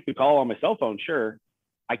 I can take the call on my cell phone. Sure.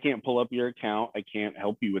 I can't pull up your account. I can't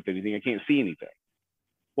help you with anything. I can't see anything.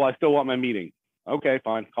 Well, I still want my meeting. Okay,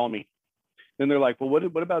 fine. Call me. Then they're like, well,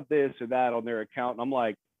 what about this or that on their account? And I'm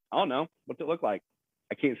like, I don't know. What's it look like?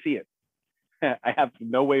 I can't see it. I have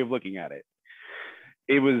no way of looking at it.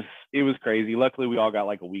 It was crazy. Luckily, we all got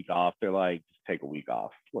like a week off. They're like, just take a week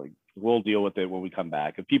off. Like, we'll deal with it when we come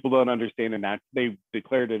back. If people don't understand they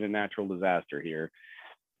declared it a natural disaster here.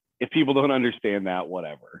 If people don't understand that,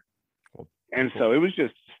 whatever. And so it was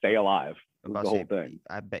just stay alive. The whole thing.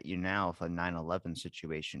 I bet you now, if a 9/11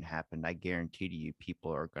 situation happened, I guarantee to you,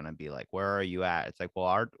 people are gonna be like, "Where are you at?" It's like,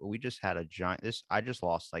 well, we just had a giant. I just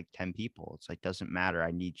lost like 10 people. It's like, doesn't matter. I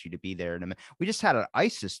need you to be there. We just had an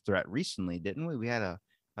ISIS threat recently, didn't we? We had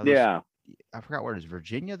I forgot where it is,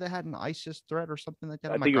 Virginia, that had an ISIS threat or something like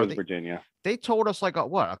that. I think it was Virginia. They told us like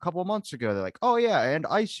a couple of months ago. They're like, oh yeah, and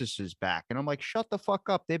ISIS is back, and I'm like, shut the fuck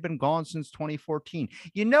up. They've been gone since 2014.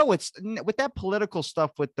 It's with that political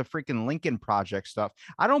stuff with the freaking Lincoln Project stuff.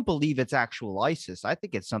 I don't believe it's actual ISIS. I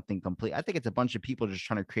think it's something complete. I think it's a bunch of people just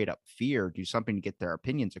trying to create up fear, do something to get their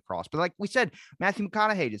opinions across. But like we said, Matthew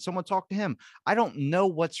McConaughey, did someone talk to him? I don't know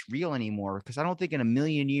what's real anymore because I don't think in a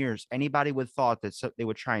million years anybody would thought that they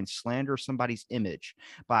would try and slander somebody's image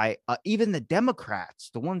by even the Democrats,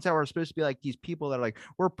 the ones that were supposed to be like these people that are like,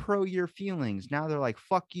 we're pro your feelings. Now they're like,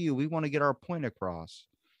 fuck you. We want to get our point across.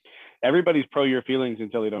 Everybody's pro your feelings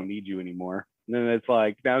until they don't need you anymore. And then it's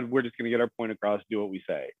like, now we're just going to get our point across, do what we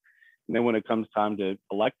say. And then when it comes time to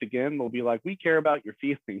elect again, they'll be like, we care about your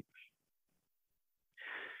feelings.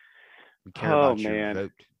 We care about your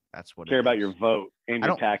vote. That's what care about your vote and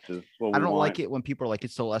your taxes. I don't like it when people are like,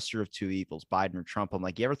 it's the lesser of two evils, Biden or Trump. I'm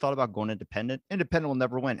like, you ever thought about going independent? Independent will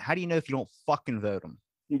never win. How do you know if you don't fucking vote them?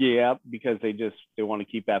 Yeah, because they want to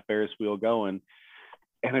keep that Ferris wheel going.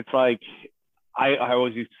 And it's like, I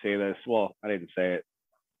always used to say this. Well, I didn't say it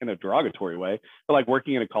in a derogatory way, but like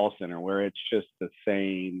working in a call center where it's just the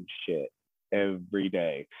same shit every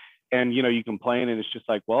day. And, you complain and it's just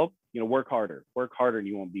like, well, work harder and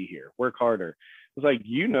you won't be here. Work harder. It's like,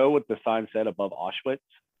 what the sign said above Auschwitz? It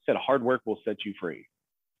said hard work will set you free.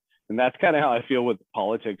 And that's kind of how I feel with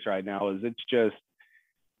politics right now. Is it's just,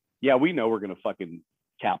 yeah, we know we're going to fucking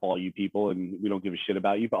cap all you people and we don't give a shit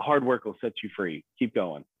about you, but hard work will set you free. Keep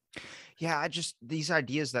going. Yeah, these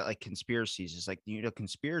ideas that like conspiracies is like,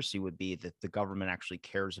 conspiracy would be that the government actually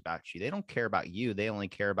cares about you. They don't care about you. They only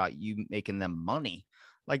care about you making them money.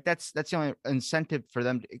 Like that's the only incentive for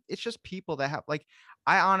them. It's just people that have like,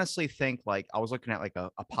 I honestly think like I was looking at like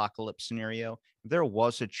a apocalypse scenario. If there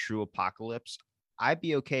was a true apocalypse, I'd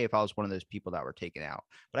be okay if I was one of those people that were taken out.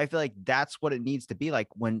 But I feel like that's what it needs to be like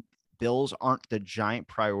when bills aren't the giant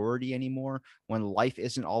priority anymore, when life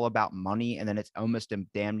isn't all about money, and then it's almost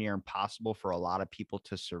damn near impossible for a lot of people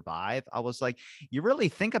to survive. I was like, you really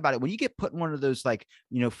think about it, when you get put in one of those like,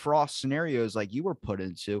 frost scenarios like you were put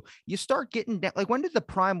into, you start getting down. Like, when did the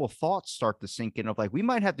primal thoughts start to sink in of like, we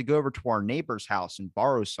might have to go over to our neighbor's house and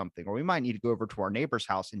borrow something, or we might need to go over to our neighbor's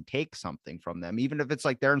house and take something from them, even if it's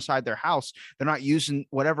like they're inside their house, they're not using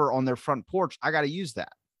whatever on their front porch. I got to use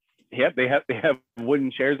that. Yep, they have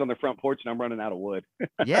wooden chairs on the front porch, and I'm running out of wood.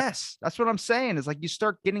 Yes, that's what I'm saying. Is like you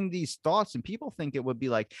start getting these thoughts, and people think it would be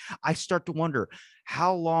like, I start to wonder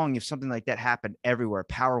how long, if something like that happened everywhere,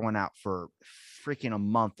 power went out for freaking a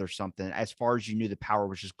month or something, as far as you knew, the power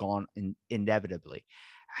was just gone inevitably.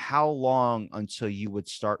 How long until you would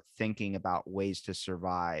start thinking about ways to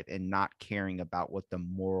survive and not caring about what the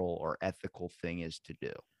moral or ethical thing is to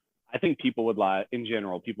do? I think people would last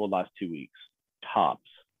 2 weeks, tops.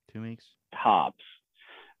 2 weeks tops.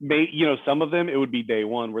 Some of them it would be day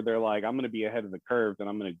one where they're like, I'm going to be ahead of the curve and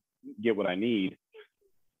I'm going to get what I need.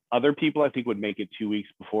 Other people I think would make it 2 weeks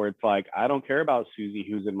before it's like, I don't care about Susie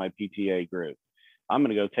who's in my PTA group. I'm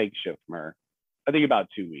going to go take shit from her. I think about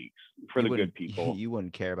 2 weeks for the good people. You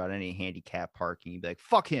wouldn't care about any handicap parking. You'd be like,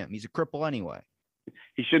 fuck him. He's a cripple anyway.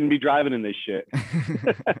 He shouldn't be driving in this shit.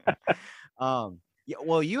 Yeah,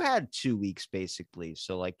 well, you had 2 weeks basically.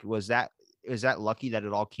 So like, is that lucky that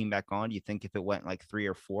it all came back on? Do you think if it went like 3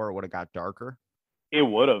 or 4, it would have got darker? It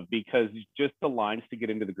would have, because just the lines to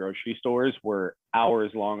get into the grocery stores were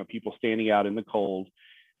hours long of people standing out in the cold,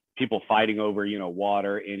 people fighting over,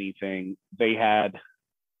 water, anything. They had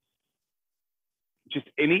just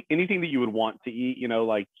anything that you would want to eat,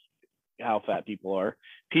 like how fat people are,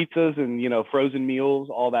 pizzas and, frozen meals,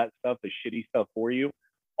 all that stuff, the shitty stuff for you,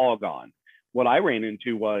 all gone. What I ran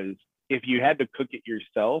into was if you had to cook it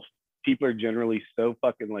yourself, people are generally so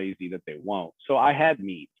fucking lazy that they won't. So I had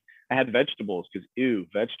meat. I had vegetables because,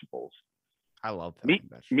 vegetables. I love that.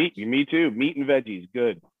 Meat, me too. Meat and veggies,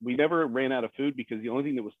 good. We never ran out of food because the only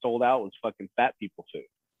thing that was sold out was fucking fat people food.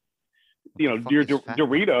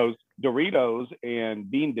 Doritos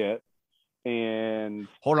and bean dip. And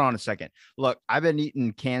hold on a second. Look, I've been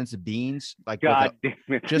eating cans of beans. Like, God damn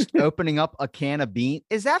it. Just opening up a can of beans.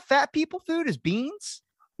 Is that fat people food? Is beans?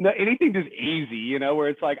 No, anything just easy, where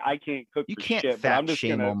it's like, I can't cook. You can't shit, fat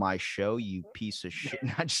shame on my show, you piece of shit.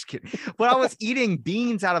 Not just kidding. But I was eating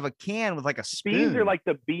beans out of a can with like a spoon. Beans are like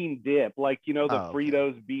the bean dip, like, the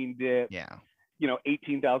Fritos bean dip. Yeah.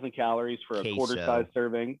 18,000 calories for a quarter-size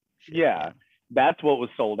serving. Shit, yeah. That's what was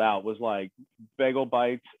sold out, was like bagel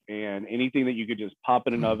bites and anything that you could just pop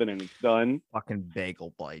in an oven and it's done. Fucking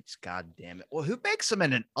bagel bites. God damn it. Well, who makes them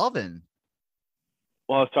in an oven?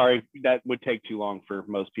 Well, sorry, that would take too long for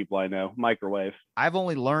most people I know. Microwave. I've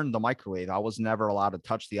only learned the microwave. I was never allowed to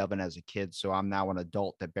touch the oven as a kid, so I'm now an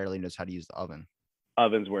adult that barely knows how to use the oven.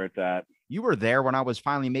 Oven's where it's at. You were there when I was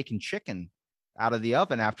finally making chicken out of the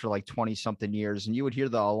oven after like 20 something years, and you would hear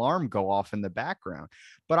the alarm go off in the background.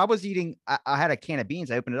 But I was eating, I had a can of beans.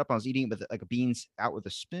 I opened it up and I was eating it with like beans out with a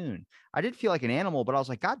spoon. I did feel like an animal, but I was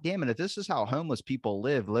like, God damn it, if this is how homeless people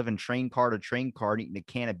living train car to train car, eating a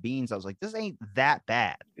can of beans, I was like, this ain't that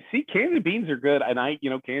bad. See, cans of beans are good. And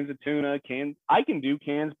cans of tuna, I can do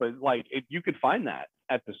cans, but like you could find that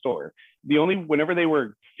at the store. Whenever they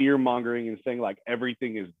were fear mongering and saying like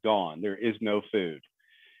everything is gone, there is no food.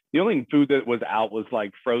 The only food that was out was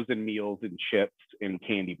like frozen meals and chips and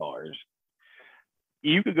candy bars.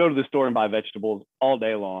 You could go to the store and buy vegetables all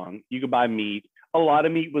day long. You could buy meat. A lot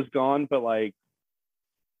of meat was gone, but like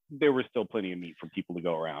there was still plenty of meat for people to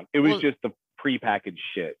go around. It was just the prepackaged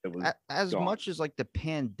shit that was as gone. Much as like the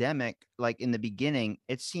pandemic, like in the beginning,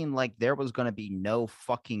 it seemed like there was going to be no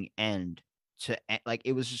fucking end to, like,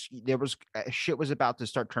 it was just, there was shit was about to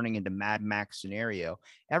start turning into Mad Max scenario.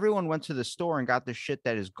 Everyone went to the store and got the shit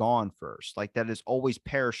that is gone first, like that is always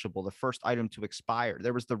perishable, the first item to expire.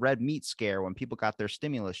 There was the red meat scare when people got their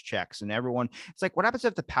stimulus checks, and everyone, it's like, what happens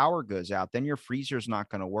if the power goes out? Then your freezer's not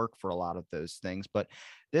going to work for a lot of those things. But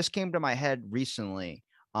this came to my head recently.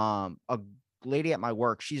 A lady at my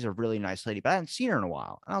work, she's a really nice lady, but I hadn't seen her in a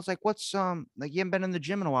while. And I was like, what's like, you haven't been in the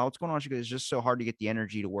gym in a while, what's going on? She goes, it's just so hard to get the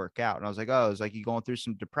energy to work out. And I was like, oh, it's like, you going through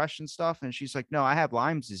some depression stuff? And she's like, no, I have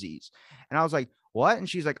Lyme's disease. And I was like, what? And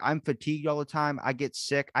she's like, I'm fatigued all the time, I get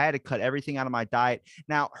sick, I had to cut everything out of my diet.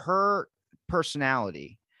 Now her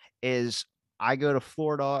personality is, I go to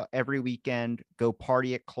Florida every weekend, go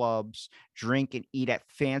party at clubs, drink and eat at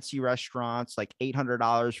fancy restaurants, like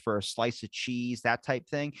 $800 for a slice of cheese, that type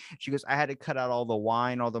thing. She goes, I had to cut out all the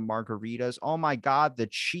wine, all the margaritas. Oh my God, the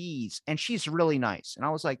cheese. And she's really nice. And I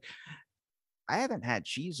was like, I haven't had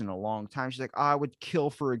cheese in a long time. She's like, oh, I would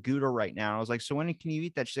kill for a Gouda right now. And I was like, so when can you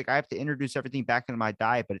eat that? She's like, I have to introduce everything back into my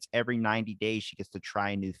diet, but it's every 90 days. She gets to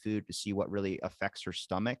try new food to see what really affects her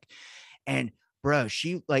stomach. And bro,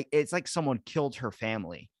 she, like, it's like someone killed her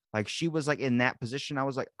family. Like, she was like in that position. I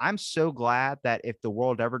was like, I'm so glad that if the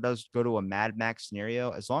world ever does go to a Mad Max scenario,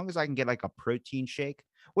 as long as I can get like a protein shake,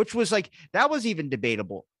 which was like, that was even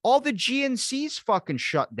debatable. All the GNCs fucking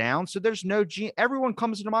shut down. So there's no everyone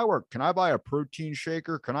comes into my work. Can I buy a protein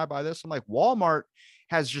shaker? Can I buy this? I'm like, Walmart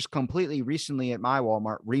has just completely recently at my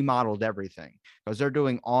Walmart remodeled everything because they're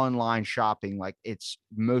doing online shopping. Like, it's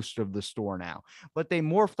most of the store now, but they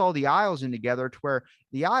morphed all the aisles in together to where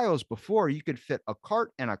the aisles before you could fit a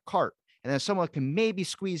cart, and then someone can maybe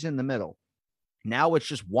squeeze in the middle. Now it's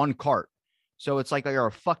just one cart. So it's like you're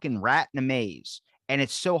a fucking rat in a maze. And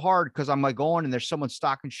it's so hard because I'm like going and there's someone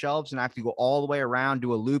stocking shelves and I have to go all the way around,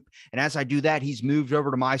 do a loop. And as I do that, he's moved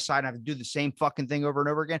over to my side. And I have to do the same fucking thing over and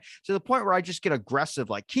over again, to the point where I just get aggressive.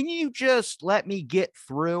 Like, can you just let me get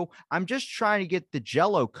through? I'm just trying to get the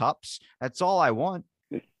Jello cups. That's all I want.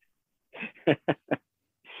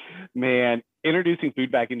 Man, introducing food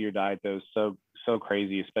back into your diet, though, is so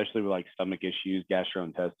crazy, especially with like stomach issues,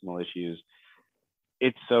 gastrointestinal issues.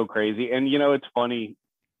 It's so crazy. And, it's funny.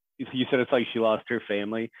 You said it's like she lost her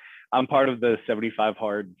family. I'm part of the 75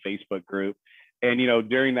 Hard Facebook group. And,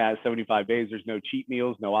 during that 75 days, there's no cheat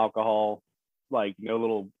meals, no alcohol, like no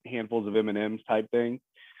little handfuls of M&Ms type thing.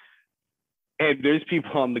 And there's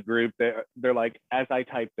people on the group that they're like, as I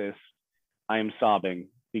type this, I am sobbing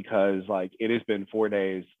because like it has been 4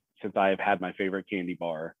 days since I have had my favorite candy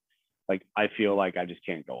bar. Like, I feel like I just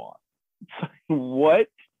can't go on. What?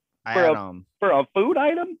 For a food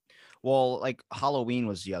item? Well, like Halloween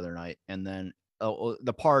was the other night, and then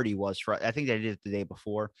the party was I think they did it the day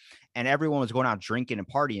before, and everyone was going out drinking and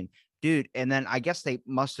partying, dude. And then I guess they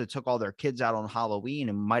must have took all their kids out on Halloween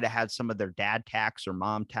and might have had some of their dad tax or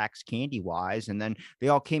mom tax candy wise. And then they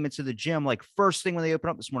all came into the gym like first thing when they opened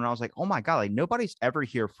up this morning. I was like, oh my God, like nobody's ever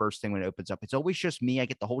here first thing when it opens up. It's always just me. I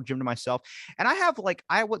get the whole gym to myself. And I have like,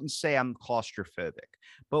 I wouldn't say I'm claustrophobic,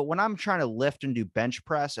 but when I'm trying to lift and do bench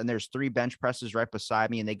press and there's 3 bench presses right beside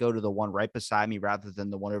me and they go to the one right beside me rather than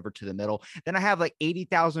the one over to the middle, then I have like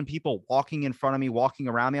 80,000 people walking in front of me, walking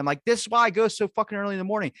around me. I'm like, this is why I go so fucking early in the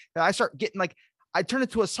morning. I start getting like, I turn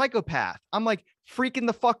into a psychopath. I'm like freaking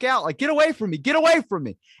the fuck out. Like, get away from me, get away from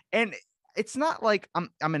me. And it's not like I'm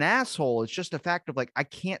an asshole. It's just a fact of like, I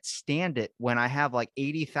can't stand it when I have like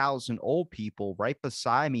 80,000 old people right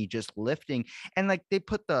beside me, just lifting. And like, they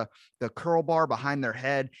put the curl bar behind their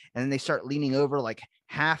head and then they start leaning over, like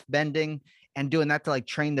half bending. and doing that to like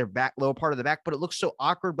train their back, lower part of the back, but it looks so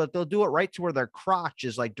awkward, but they'll do it right to where their crotch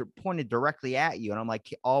is like pointed directly at you. And I'm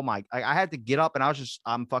like, oh my, I had to get up and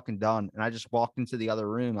I'm fucking done. And I just walked into the other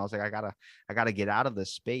room. I was like, I gotta get out of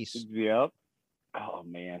this space. Yep. Oh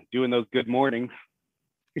man, doing those good mornings.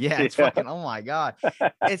 Yeah, it's fucking, oh my God.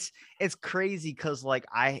 It's crazy because like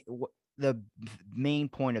the main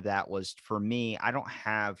point of that was for me, I don't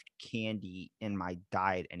have candy in my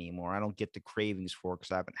diet anymore. I don't get the cravings for it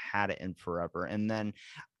because I haven't had it in forever. And then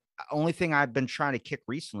only thing I've been trying to kick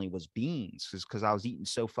recently was beans because I was eating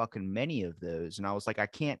so fucking many of those. And I was like, I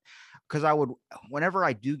can't, because I would, whenever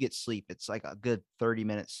I do get sleep, it's like a good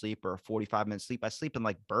 30-minute sleep or a 45-minute sleep. I sleep in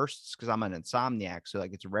like bursts because I'm an insomniac. So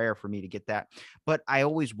like it's rare for me to get that. But I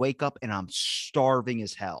always wake up and I'm starving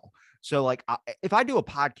as hell. So like if I do a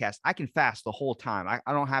podcast, I can fast the whole time.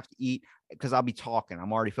 I don't have to eat because I'll be talking.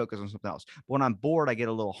 I'm already focused on something else. But when I'm bored, I get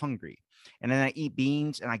a little hungry. And then I eat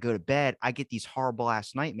beans and I go to bed. I get these horrible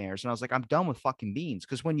ass nightmares. And I was like, I'm done with fucking beans.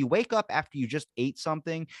 Because when you wake up after you just ate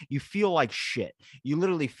something, you feel like shit. You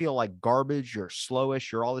literally feel like garbage. You're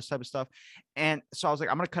slowish. You're all this type of stuff. And so I was like,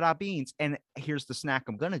 I'm going to cut out beans. And here's the snack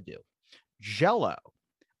I'm going to do: Jell-O.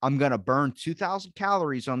 I'm going to burn 2,000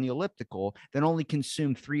 calories on the elliptical, then only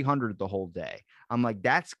consume 300 the whole day. I'm like,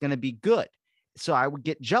 that's going to be good. So I would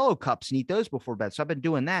get Jell-O cups and eat those before bed. So I've been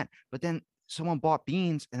doing that. But then someone bought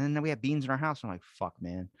beans, and then we have beans in our house. I'm like, fuck,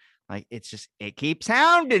 man. Like, it's just, it keeps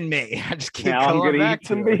hounding me. I just keep now I'm going gonna back eat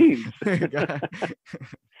some to beans. it.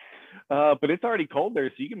 But it's already cold there,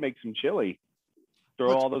 so you can make some chili. Throw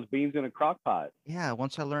Well, all those beans in a crock pot. Yeah,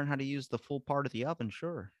 once I learn how to use the full part of the oven,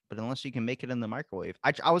 sure. But unless you can make it in the microwave.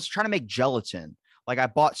 I was trying to make gelatin. Like I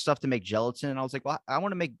bought stuff to make gelatin, and I was like, well, I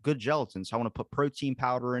want to make good gelatin. So I want to put protein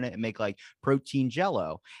powder in it and make like protein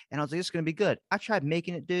jello. And I was like, it's going to be good. I tried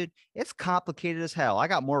making it, dude. It's complicated as hell. I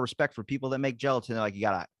got more respect for people that make gelatin. They're like, you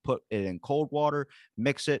got to put it in cold water,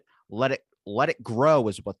 mix it, let it grow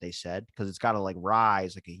is what they said, because it's got to like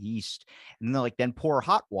rise like a yeast, and then then pour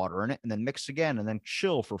hot water in it and then mix again and then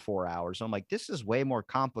chill for 4 hours. I'm like, this is way more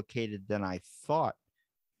complicated than I thought.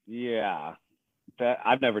 Yeah, that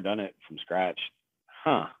I've never done it from scratch.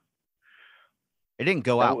 Huh. It didn't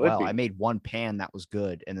go That out would well. be. I made one pan that was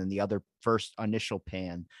good, and then the other first initial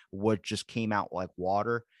pan would just came out like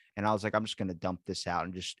water. And I was like, I'm just gonna dump this out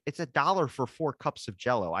and just, it's $1 for 4 cups of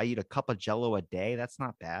Jello. I eat a cup of Jello a day. That's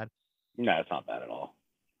not bad. No, it's not bad at all.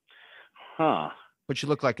 Huh. But you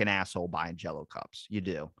look like an asshole buying Jello cups. You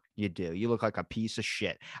do. You do. You look like a piece of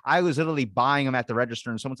shit. I was literally buying them at the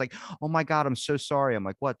register, and someone's like, oh my God, I'm so sorry. I'm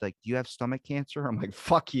like, what? Like, do you have stomach cancer? I'm like,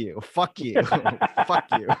 fuck you. Fuck you. Fuck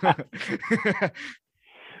you.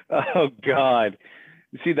 Oh God.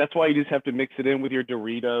 See, that's why you just have to mix it in with your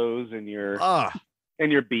Doritos and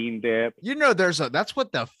your bean dip. You know, that's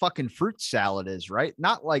what the fucking fruit salad is, right?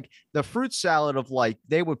 Not like the fruit salad of like,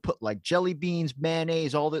 they would put like jelly beans,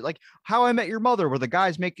 mayonnaise, all that, like How I Met Your Mother, where the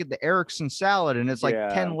guy's making the Erickson salad and it's like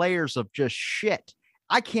 10 layers of just shit.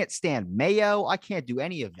 I can't stand mayo. I can't do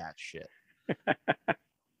any of that shit.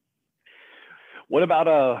 What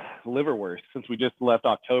about liverwurst? Since we just left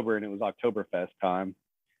October and it was Oktoberfest time.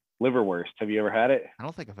 Liverwurst. Have you ever had it? I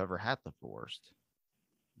don't think I've ever had liverwurst.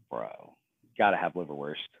 Bro, gotta have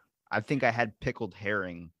liverwurst. I think I had pickled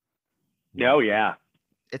herring. Oh yeah.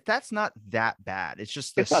 That's not that bad. It's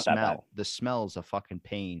just the smell. The smell is a fucking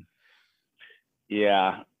pain.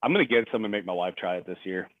 Yeah, I'm gonna get some and make my wife try it this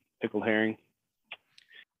year. Pickled herring.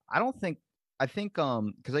 I think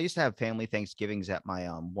because I used to have family Thanksgivings at my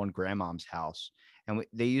one grandmom's house, and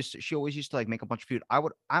she always used to like make a bunch of food.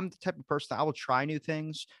 I'm the type of person that I will try new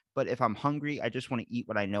things, but if I'm hungry, I just want to eat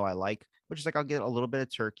what I know I like, which is like I'll get a little bit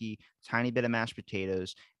of turkey, tiny bit of mashed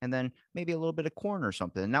potatoes, and then maybe a little bit of corn or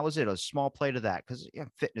something. And that was it, a small plate of that, because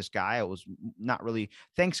fitness guy. I was not really,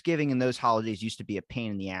 Thanksgiving and those holidays used to be a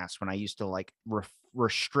pain in the ass when I used to like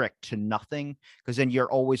restrict to nothing, because then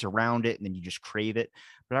you're always around it and then you just crave it.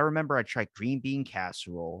 But I remember I tried green bean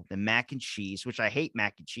casserole, the mac and cheese, which I hate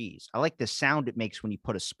mac and cheese. I like the sound it makes when you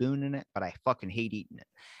put a spoon in it, but I fucking hate eating it.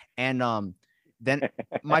 And then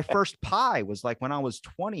my first pie was like when I was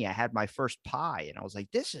 20, I had my first pie and I was like,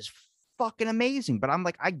 this is fucking amazing. But I'm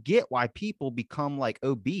like, I get why people become like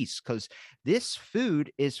obese, because this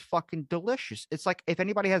food is fucking delicious. It's like if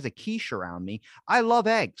anybody has a quiche around me, I love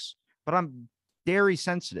eggs, but I'm dairy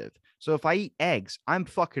sensitive. So if I eat eggs, I'm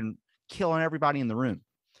fucking killing everybody in the room.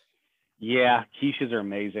 Yeah, quiches are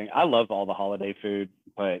amazing. I love all the holiday food,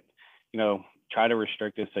 but try to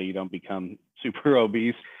restrict it so you don't become super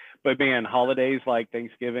obese. But man, holidays like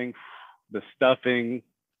Thanksgiving, the stuffing,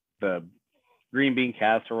 the green bean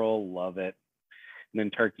casserole, love it. And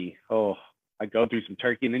then turkey. Oh, I go through some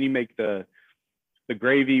turkey, and then you make the The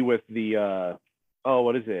gravy with the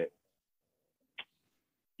what is it?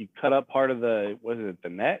 You cut up part of the the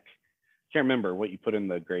neck? Can't remember what you put in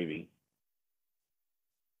the gravy.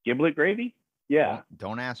 Giblet gravy? Yeah.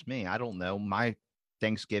 Don't ask me. I don't know. My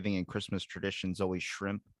Thanksgiving and Christmas traditions always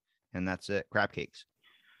shrimp, and that's it. Crab cakes.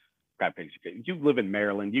 Crab cakes. You live in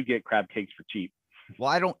Maryland. You get crab cakes for cheap. Well,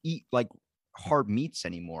 I don't eat like hard meats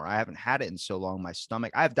anymore. I haven't had it in so long. My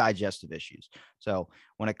stomach, I have digestive issues. So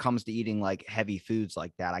when it comes to eating like heavy foods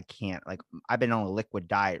like that, I can't. Like I've been on a liquid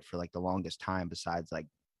diet for like the longest time besides like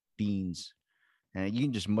beans. And you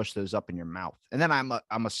can just mush those up in your mouth. And then I'm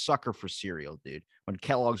a sucker for cereal, dude. When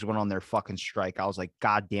Kellogg's went on their fucking strike, I was like,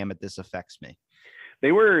 God damn it, this affects me.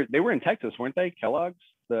 They were in Texas, weren't they? Kellogg's,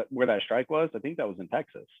 where that strike was. I think that was in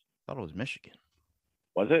Texas. I thought it was Michigan.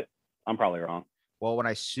 Was it? I'm probably wrong. Well,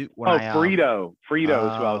 Frito.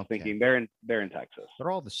 Frito is who I was thinking. They're in Texas.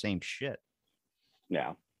 They're all the same shit.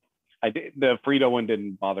 Yeah. The Frito one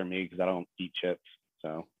didn't bother me because I don't eat chips.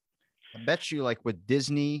 So I bet you like with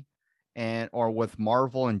Disney or with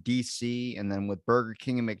Marvel and DC and then with Burger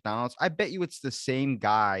King and McDonald's, I bet you it's the same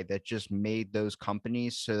guy that just made those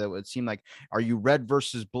companies so that it would seem like, are you red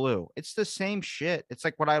versus blue? It's the same shit. It's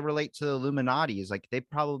like what I relate to the Illuminati is like they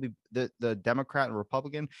probably the Democrat and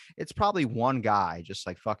Republican, it's probably one guy just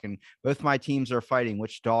like fucking both my teams are fighting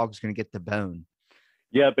which dog's gonna get the bone.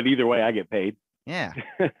 Yeah, but either way I get paid. Yeah.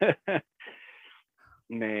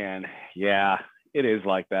 Man, yeah, it is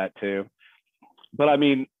like that too. But I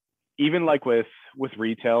mean, even like with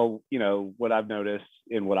retail, you know, what I've noticed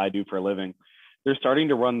in what I do for a living, they're starting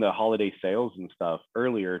to run the holiday sales and stuff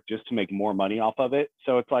earlier just to make more money off of it.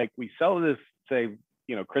 So it's like we sell this, say,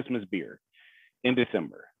 you know, Christmas beer in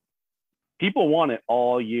December. People want it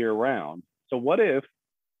all year round. So what if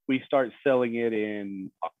we start selling it in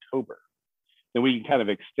October? Then we can kind of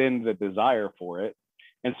extend the desire for it.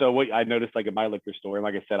 And so what I noticed, like in my liquor store, and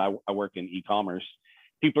like I said, I work in e-commerce.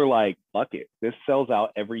 People are like, fuck it, this sells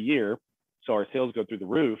out every year, so our sales go through the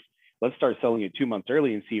roof. Let's start selling it 2 months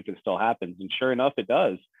early and see if it still happens. And sure enough, it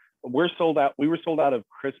does. We're sold out. We were sold out of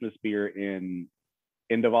Christmas beer in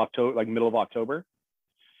end of October, like middle of October.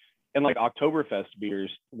 And like Oktoberfest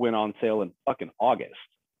beers went on sale in fucking August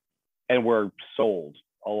and were sold.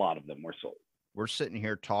 A lot of them were sold. We're sitting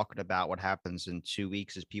here talking about what happens in 2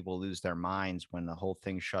 weeks as people lose their minds when the whole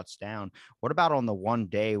thing shuts down. What about on the one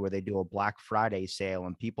day where they do a Black Friday sale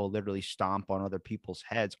and people literally stomp on other people's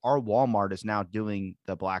heads? Our Walmart is now doing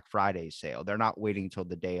the Black Friday sale. They're not waiting till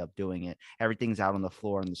the day of doing it. Everything's out on the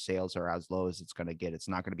floor and the sales are as low as it's going to get. It's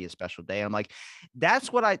not going to be a special day. I'm like,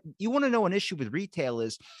 that's what you want to know an issue with retail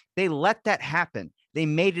is they let that happen. They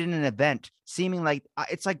made it an event seeming like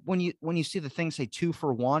it's like when you see the thing say 2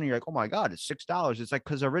 for 1, you're like, oh my God, it's $6. It's like,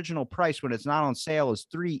 because original price when it's not on sale is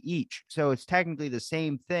 $3 each. So it's technically the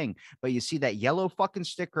same thing, but you see that yellow fucking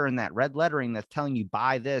sticker and that red lettering that's telling you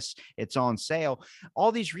buy this, it's on sale.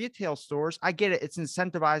 All these retail stores, I get it. It's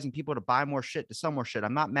incentivizing people to buy more shit, to sell more shit.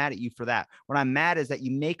 I'm not mad at you for that. What I'm mad is that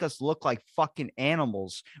you make us look like fucking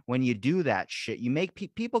animals when you do that shit. You make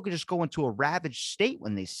people could just go into a ravaged state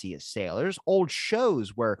when they see a sale. There's old shows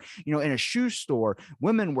where, you know, in a shoe store,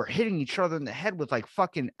 women were hitting each other in the head with like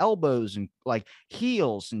fucking elbows and like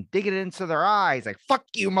heels and digging it into their eyes, like, fuck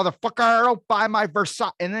you, motherfucker, don't buy my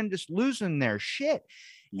Versace, and then just losing their shit.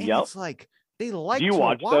 And it's like they like to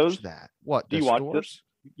watch those? That. What do you watch this?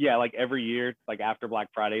 Yeah, like every year, like after Black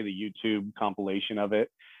Friday, the YouTube compilation of it,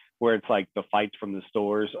 where it's like the fights from the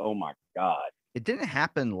stores. Oh my God. It didn't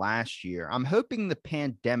happen last year. I'm hoping the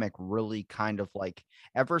pandemic really kind of like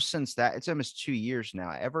ever since that, it's almost 2 years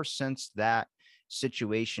now, ever since that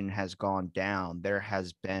situation has gone down, there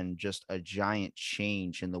has been just a giant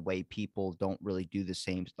change in the way people don't really do the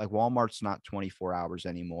same. Like Walmart's not 24 hours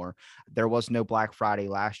anymore. There was no Black Friday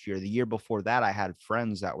last year. The year before that, I had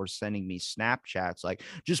friends that were sending me Snapchats like,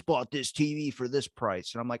 just bought this TV for this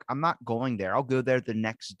price. And I'm like, I'm not going there. I'll go there the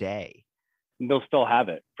next day. They'll still have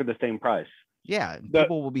it for the same price. Yeah,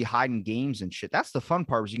 people will be hiding games and shit. That's the fun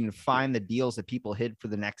part, is you can find the deals that people hid for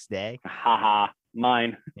the next day. Haha,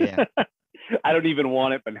 mine. Yeah. I don't even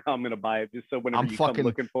want it, but now I'm gonna buy it just so whenever you come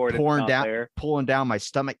looking for it, pulling down my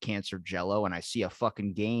stomach cancer jello, and I see a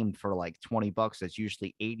fucking game for like $20 that's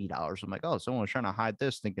usually $80. I'm like, oh, someone's trying to hide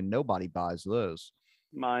this, thinking nobody buys those.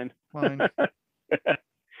 Mine. Fine.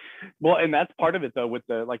 Well, and that's part of it though, with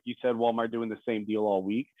the, like you said, Walmart doing the same deal all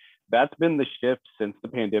week. That's been the shift since the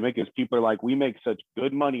pandemic, is people are like, we make such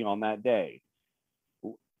good money on that day.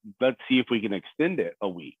 Let's see if we can extend it a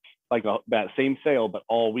week, like that same sale, but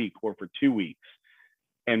all week or for 2 weeks,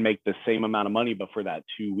 and make the same amount of money, but for that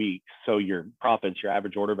 2 weeks. So your profits, your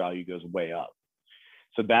average order value goes way up.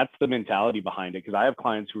 So that's the mentality behind it. Because I have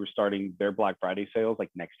clients who are starting their Black Friday sales like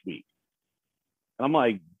next week. And I'm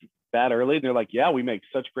like, that early? And they're like, yeah, we make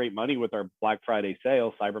such great money with our Black Friday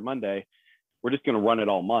sale, Cyber Monday. We're just going to run it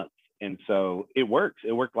all month. And so it works.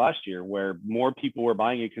 It worked last year where more people were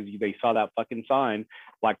buying it because they saw that fucking sign,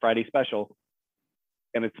 Black Friday special.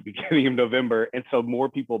 And it's the beginning of November. And so more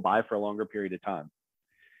people buy for a longer period of time.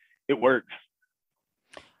 It works.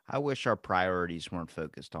 I wish our priorities weren't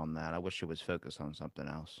focused on that. I wish it was focused on something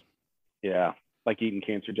else. Yeah. Like eating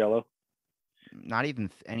cancer jello. Not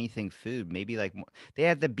even anything food. Maybe like they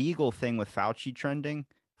had the Beagle thing with Fauci trending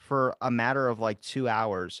for a matter of like 2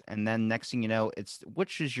 hours. And then next thing you know, it's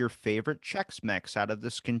which is your favorite Chex Mix out of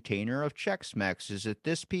this container of Chex Mix? Is it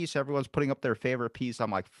this piece? Everyone's putting up their favorite piece.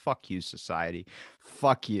 I'm like, fuck you, society.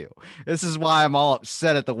 Fuck you. This is why I'm all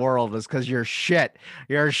upset at the world, is because you're shit.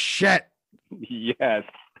 You're shit. Yes.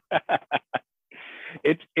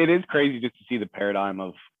 it is crazy just to see the paradigm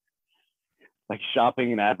of like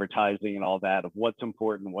shopping and advertising and all that, of what's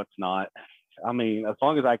important and what's not. I mean, as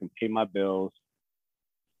long as I can pay my bills,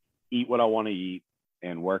 eat what I want to eat,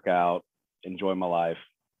 and work out, enjoy my life,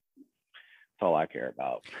 that's all I care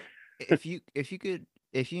about. If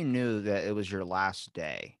you knew that it was your last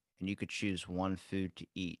day and you could choose one food to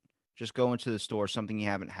eat, just go into the store, something you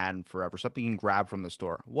haven't had in forever, something you can grab from the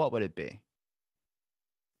store, what would it be?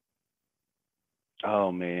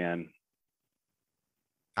 Oh man,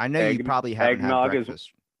 I know you probably haven't had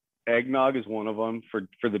breakfast. Eggnog is one of them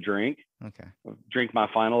for the drink. Okay. Drink my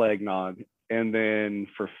final eggnog. And then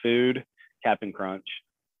for food, Captain Crunch.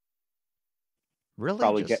 Really?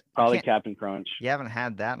 Probably Captain Crunch. You haven't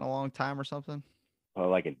had that in a long time or something? Oh,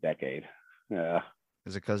 like a decade. Yeah.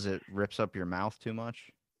 Is it because it rips up your mouth too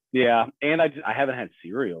much? Yeah, and I haven't had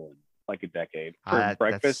cereal in like a decade. For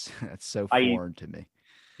breakfast, that's so foreign to me.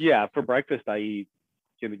 Yeah, for breakfast I eat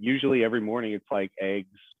usually every morning. It's like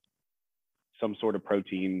eggs, some sort of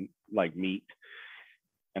protein like meat,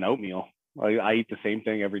 and oatmeal. I eat the same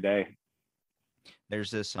thing every day. There's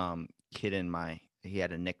this kid he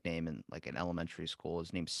had a nickname in like an elementary school.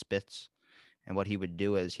 His name's Spitz. And what he would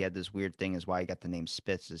do is he had this weird thing, is why he got the name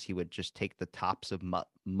Spitz, is he would just take the tops of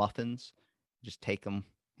muffins, just take them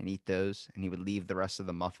and eat those, and he would leave the rest of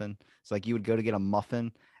the muffin. So like you would go to get a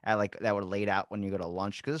muffin at like that were laid out when you go to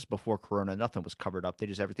lunch, because this is before Corona, nothing was covered up.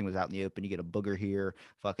 Everything was out in the open. You get a booger here,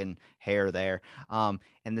 fucking hair there.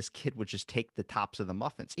 And this kid would just take the tops of the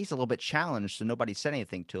muffins. He's a little bit challenged, so nobody said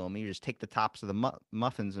anything to him. He just take the tops of the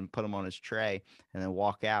muffins and put them on his tray and then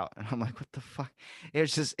walk out. And I'm like, what the fuck?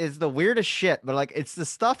 It's the weirdest shit, but like it's the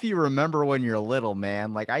stuff you remember when you're little,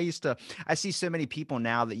 man. Like I see so many people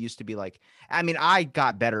now that used to be like, I mean, I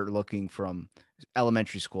got better looking from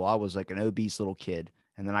elementary school. I was like an obese little kid.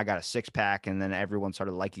 And then I got a 6-pack, and then everyone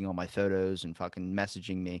started liking all my photos and fucking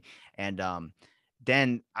messaging me. And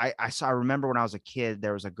then I remember when I was a kid,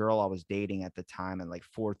 there was a girl I was dating at the time in like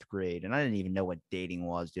 4th grade, and I didn't even know what dating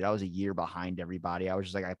was, dude. I was a year behind everybody. I was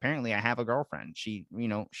just like, apparently I have a girlfriend. She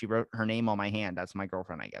wrote her name on my hand. That's my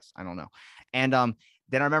girlfriend, I guess. I don't know. And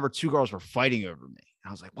then I remember 2 girls were fighting over me. I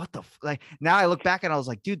was like, what the like now I look back and I was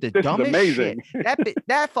like, dude, the this dumbest shit.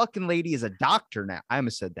 That fucking lady is a doctor now. I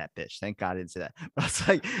almost said that bitch. Thank God I didn't say that. But I was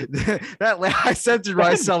like, I censored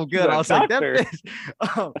myself good. I was like, that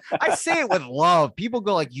bitch. I say it with love. People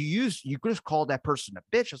go like, you just called that person a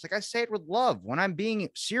bitch. I was like, I say it with love. When I'm being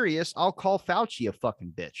serious, I'll call Fauci a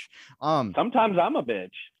fucking bitch. Sometimes I'm a bitch.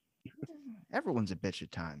 Everyone's a bitch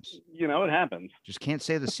at times. You know, it happens. Just can't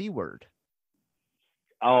say the C word.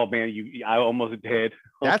 Oh man, I almost did.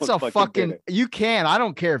 That's a fucking, you can, I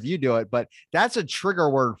don't care if you do it, but that's a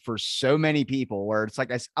trigger word for so many people where it's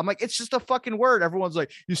like, I'm like, it's just a fucking word. Everyone's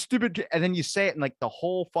like, you stupid. And then you say it and like the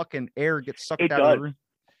whole fucking air gets sucked out of the room.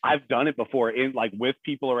 I've done it before in like with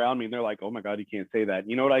people around me and they're like, oh my God, you can't say that.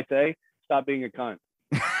 You know what I say? Stop being a cunt.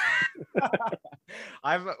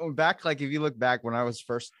 I've back, like if you look back when I was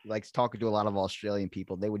first like talking to a lot of Australian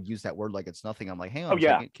people, they would use that word like it's nothing. I'm like, hang on a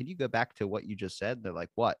second, can you go back to what you just said? They're like,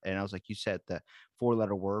 what? And I was like, you said the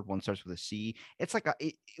 4-letter word, one starts with a C. It's like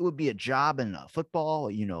it would be a job in a football,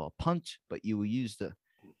 a punt, but you will use the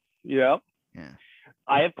yeah.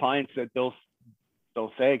 I I have clients that they'll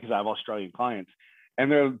say, because I have Australian clients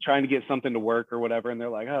and they're trying to get something to work or whatever, and they're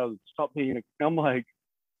like, oh, stop being a, I'm like,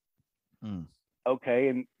 okay,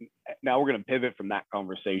 and now we're going to pivot from that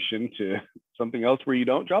conversation to something else where you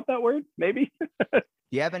don't drop that word, maybe. Do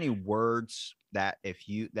you have any words that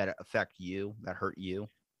that affect you, that hurt you?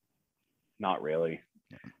 Not really.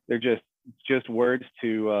 Yeah. They're just words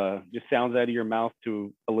to just sounds out of your mouth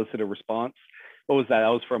to elicit a response. What was that? That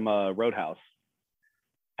was from Roadhouse.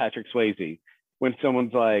 Patrick Swayze. When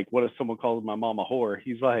someone's like, what if someone calls my mom a whore?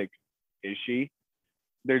 He's like, is she?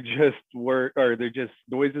 They're just they're just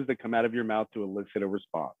noises that come out of your mouth to elicit a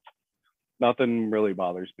response. Nothing really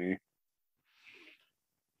bothers me.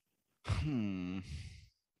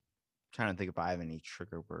 Trying to think if I have any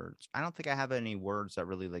trigger words. I don't think I have any words that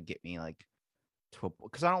really like get me like to,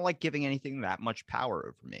 because I don't like giving anything that much power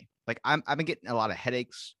over me. Like I've been getting a lot of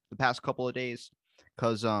headaches the past couple of days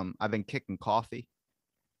because I've been kicking coffee,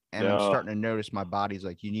 and I'm starting to notice my body's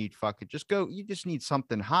like, you need fucking you just need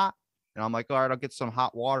something hot. And I'm like, all right, I'll get some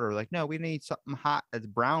hot water. Like, no, we need something hot that's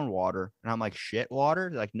brown water. And I'm like, shit water?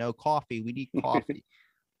 They're like, no, coffee. We need coffee.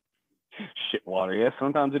 Shit water. Yeah,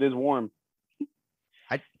 sometimes it is warm.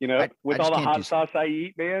 With all the hot sauce I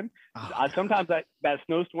eat, man, sometimes that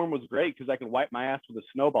snowstorm was great because I could wipe my ass with a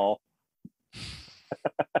snowball.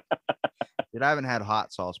 Dude, I haven't had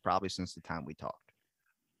hot sauce probably since the time we talked.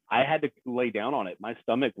 I had to lay down on it. My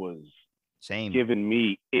stomach was giving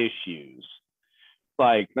me issues.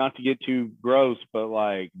 Like, not to get too gross, but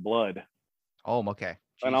like blood. Oh, okay.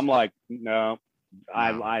 Jesus. And I'm like, no.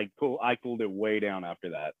 I cooled it way down after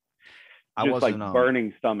that. I wasn't like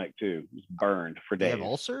burning stomach too. Just burned for days. You have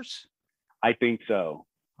ulcers? I think so.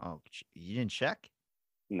 Oh, you didn't check?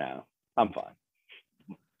 No, I'm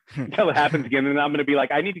fine. Until it happens again, and I'm going to be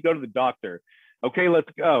like, I need to go to the doctor. Okay, let's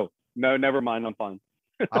go. No, never mind. I'm fine.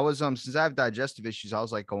 I was since I have digestive issues, I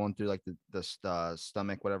was like going through like the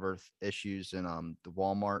stomach whatever issues, and the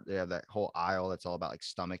Walmart, they have that whole aisle that's all about like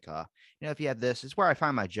stomach. If you have this, it's where I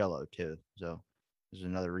find my Jello too. So there's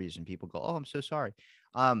another reason people go, oh, I'm so sorry.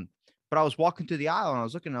 But I was walking through the aisle and I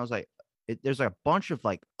was looking and I was like, there's like a bunch of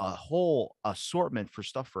like a whole assortment for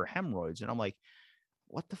stuff for hemorrhoids. And I'm like,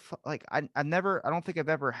 what the fuck? Like, I don't think I've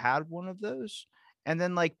ever had one of those. And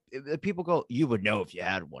then like people go, you would know if you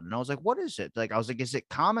had one. And I was like, what is it? Like, I was like, is it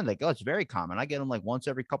common? Like, oh, it's very common. I get them like once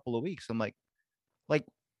every couple of weeks. I'm like,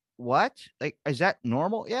 what? Like, is that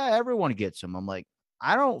normal? Yeah, everyone gets them. I'm like,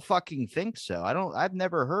 I don't fucking think so. I've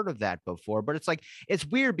never heard of that before, but it's like, it's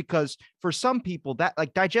weird because for some people that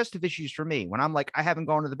like digestive issues for me, when I'm like, I haven't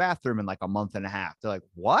gone to the bathroom in like a month and a half, they're like,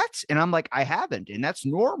 what? And I'm like, I haven't. And that's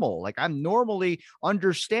normal. Like, I'm normally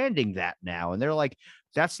understanding that now. And they're like,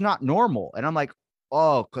 that's not normal. And I'm like,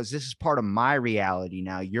 oh, because this is part of my reality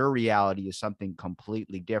now. Your reality is something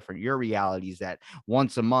completely different. Your reality is that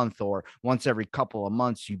once a month or once every couple of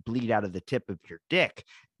months, you bleed out of the tip of your dick.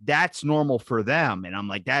 That's normal for them. And I'm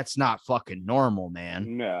like, that's not fucking normal,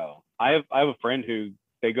 man. No, I have a friend who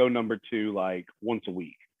they go number 2 like once a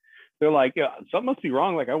week. They're like, yeah, something must be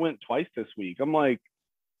wrong. Like, I went twice this week. I'm like,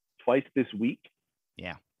 twice this week?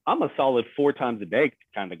 Yeah. I'm a solid 4 times a day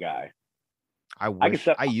kind of guy. I could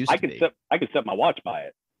set my watch by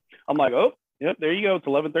it. I'm like, oh, yep, there you go. It's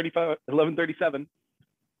 11:35, 11:37.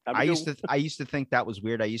 I used to think that was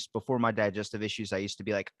weird. Before my digestive issues, I used to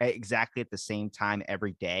be like exactly at the same time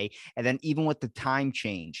every day. And then even with the time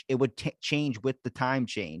change, it would change with the time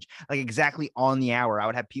change, like exactly on the hour. I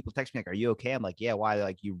would have people text me like, are you okay? I'm like, yeah, why? They're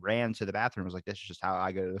like, you ran to the bathroom. I was like, this is just how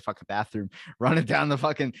I go to the fucking bathroom, running down the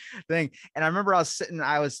fucking thing. And I remember I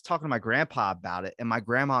was talking to my grandpa about it, and my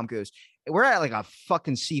grandma goes, we're at like a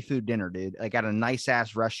fucking seafood dinner, dude, like at a nice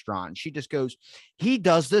ass restaurant. And she just goes, he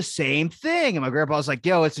does the same thing. And my grandpa was like,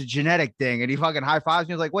 yo, it's a genetic thing. And he fucking high fives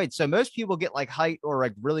me. I was like, wait, so most people get like height or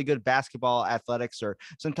like really good basketball athletics or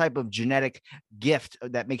some type of genetic gift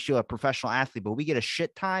that makes you a professional athlete, but we get a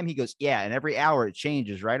shit time. He goes, yeah. And every hour it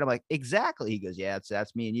changes, right? I'm like, exactly. He goes, yeah,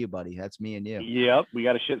 that's me and you, buddy. That's me and you. Yep. We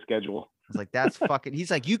got a shit schedule. I was like, that's fucking, he's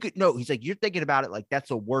like, he's like, you're thinking about it like that's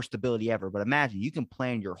the worst ability ever. But imagine you can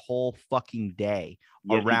plan your whole fucking day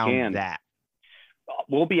around that.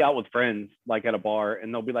 We'll be out with friends, like at a bar,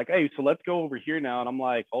 and they'll be like, hey, so let's go over here now. And I'm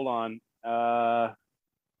like, hold on.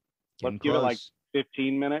 Let's give it like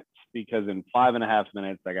 15 minutes because in 5.5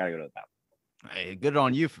 minutes, I got to go to the bathroom. Hey, good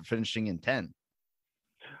on you for finishing in 10.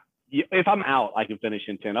 If I'm out, I can finish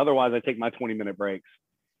in 10. Otherwise, I take my 20-minute breaks.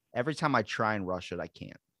 Every time I try and rush it, I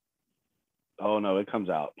can't. Oh no, it comes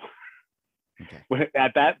out. Okay.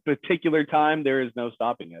 At that particular time, there is no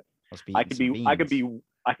stopping it. I could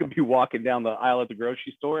be walking down the aisle at the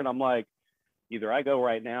grocery store, and I'm like, either I go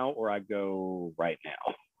right now or I go right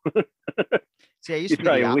now. See, I used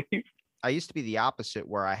to be the opposite,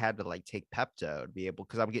 where I had to like take Pepto to be able,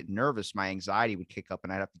 because I would get nervous, my anxiety would kick up,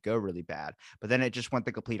 and I'd have to go really bad. But then it just went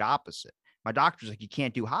the complete opposite. My doctor's like, you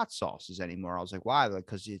can't do hot sauces anymore. I was like, why? Like,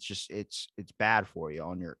 because it's bad for you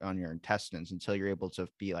on your intestines until you're able to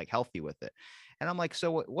be like healthy with it. And I'm like,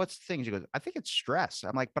 so what's the thing? She goes, I think it's stress.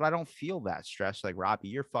 I'm like, but I don't feel that stress. Like, Robbie,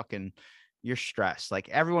 you're stressed. Like,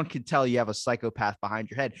 everyone can tell you have a psychopath behind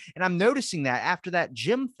your head. And I'm noticing that after that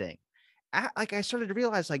gym thing. I started to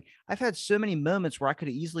realize, like, I've had so many moments where I could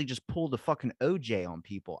have easily just pulled a fucking OJ on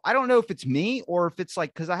people. I don't know if it's me or if it's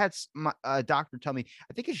like, because I had my doctor tell me,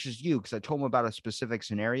 I think it's just you, because I told him about a specific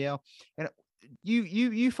scenario. And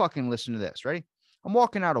you fucking listen to this. Ready? I'm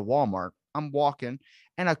walking out of Walmart. I'm walking,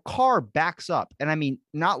 and a car backs up, and I mean,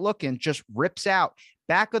 not looking, just rips out.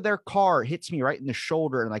 Back of their car hits me right in the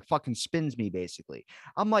shoulder and like fucking spins me. Basically,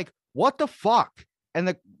 I'm like, what the fuck? And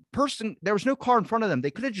the person, there was no car in front of them. They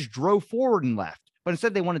could have just drove forward and left, but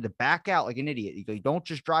instead they wanted to back out like an idiot. You go, don't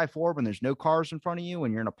just drive forward when there's no cars in front of you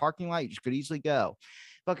and you're in a parking lot. You just could easily go.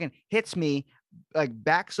 Fucking hits me, like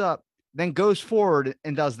backs up, then goes forward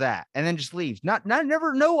and does that, and then just leaves. Not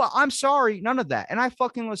never. No, I'm sorry, none of that. And I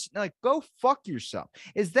fucking was like, go fuck yourself.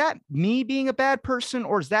 Is that me being a bad person,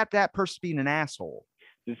 or is that person being an asshole?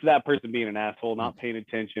 This is that person being an asshole, not paying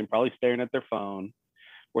attention, probably staring at their phone,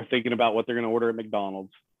 or thinking about what they're going to order at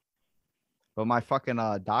McDonald's. But my fucking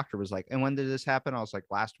doctor was like, and when did this happen? I was like,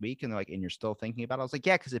 last week. And they're like, and you're still thinking about it? I was like,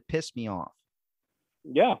 yeah, because it pissed me off.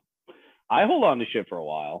 Yeah. I hold on to shit for a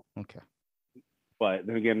while. Okay. But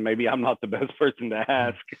then again, maybe I'm not the best person to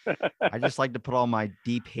ask. I just like to put all my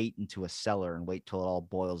deep hate into a cellar and wait till it all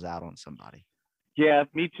boils out on somebody. Yeah,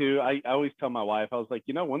 me too. I always tell my wife, I was like,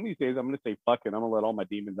 one of these days I'm going to say, fuck it. I'm going to let all my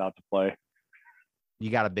demons out to play.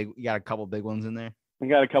 You got a couple big ones in there? I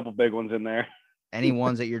got a couple big ones in there. Any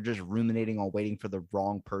ones that you're just ruminating on, waiting for the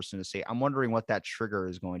wrong person to say? I'm wondering what that trigger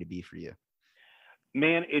is going to be for you.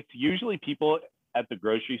 Man, it's usually people at the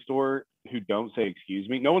grocery store who don't say excuse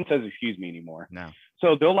me. No one says excuse me anymore. No.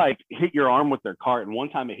 So they'll like hit your arm with their cart. And one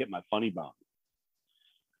time it hit my funny bone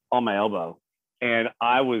on my elbow. And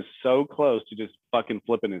I was so close to just fucking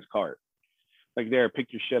flipping his cart. Like, there, pick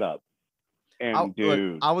your shit up. And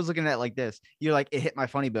dude, I was looking at it like this. You're like, it hit my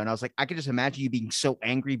funny bone. I was like, I could just imagine you being so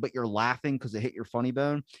angry, but you're laughing because it hit your funny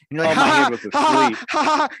bone. And you're like, my hand was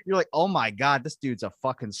asleep. You're like, oh my God, this dude's a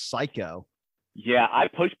fucking psycho. Yeah, I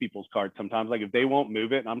push people's carts sometimes. Like, if they won't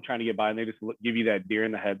move it and I'm trying to get by and they just give you that deer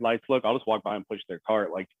in the headlights look, I'll just walk by and push their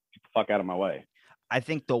cart. Like, get the fuck out of my way. I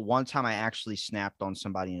think the one time I actually snapped on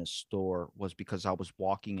somebody in a store was because I was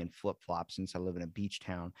walking in flip-flops, since I live in a beach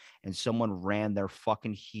town, and someone ran their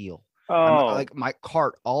fucking heel. Like my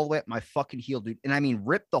cart all the way up my fucking heel, dude. And I mean,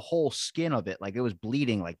 ripped the whole skin of it. Like, it was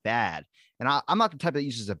bleeding like bad. And I'm not the type that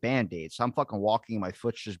uses a Band-Aid. So I'm fucking walking, my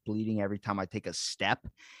foot's just bleeding every time I take a step.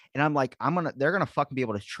 And I'm like, they're going to fucking be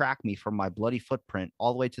able to track me from my bloody footprint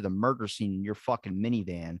all the way to the murder scene in your fucking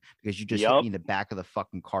minivan, because you just hit me in the back of the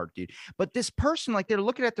fucking cart, dude. But this person, like, they're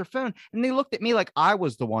looking at their phone and they looked at me like I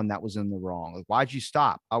was the one that was in the wrong. Like, why'd you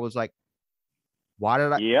stop? I was like, why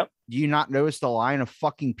did I? Yep. Do you not notice the line of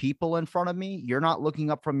fucking people in front of me? You're not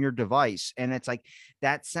looking up from your device. And it's like,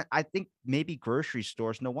 I think maybe grocery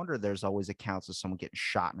stores, no wonder there's always accounts of someone getting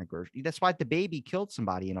shot in a grocery. That's why the baby killed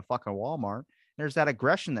somebody in a fucking Walmart. There's that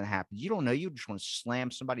aggression that happens. You don't know. You just want to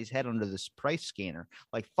slam somebody's head under this price scanner.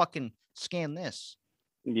 Like, fucking scan this.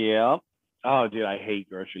 Yeah. Oh, dude, I hate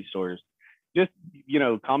grocery stores. Just,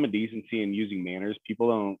 common decency and using manners. People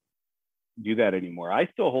don't do that anymore. I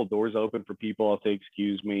still hold doors open for people. I'll say,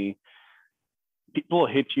 excuse me. People will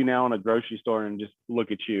hit you now in a grocery store and just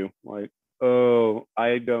look at you like, oh,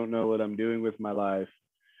 I don't know what I'm doing with my life.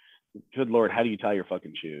 Good Lord, how do you tie your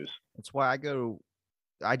fucking shoes? That's why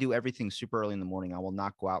I do everything super early in the morning. I will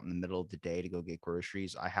not go out in the middle of the day to go get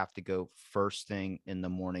groceries. I have to go first thing in the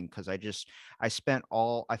morning, because I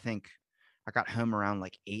think I got home around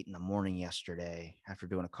like 8 a.m. yesterday after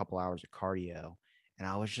doing a couple hours of cardio. And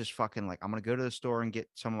I was just fucking like, I'm going to go to the store and get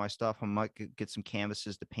some of my stuff. I might get some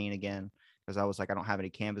canvases to paint again, because I was like, I don't have any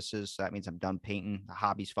canvases. So that means I'm done painting. The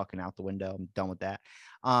hobby's fucking out the window. I'm done with that.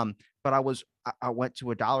 But I went to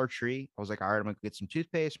a Dollar Tree. I was like, all right, I'm going to get some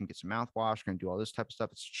toothpaste. I'm going to get some mouthwash. I'm going to do all this type of stuff.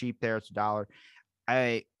 It's cheap there. It's $1.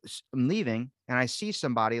 I'm leaving and I see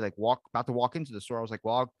somebody like about to walk into the store. I was like,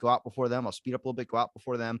 well, I'll go out before them. I'll speed up a little bit, go out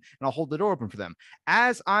before them, and I'll hold the door open for them.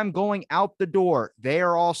 As I'm going out the door, they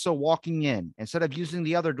are also walking in. Instead of using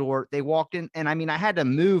the other door, they walked in. And I mean, I had to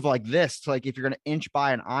move like this to, like, if you're going to inch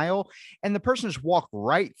by an aisle, and the person just walked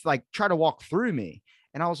right, like try to walk through me.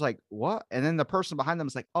 And I was like, what? And then the person behind them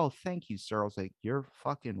was like, oh, thank you, sir. I was like, you're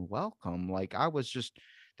fucking welcome. Like,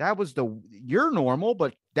 you're normal,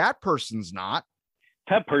 but that person's not.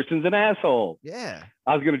 That person's an asshole. Yeah.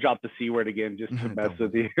 I was going to drop the C word again just to mess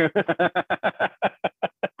with you.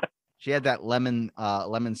 She had that lemon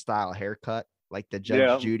style haircut, like the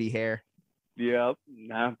Judge Judy hair. Yeah.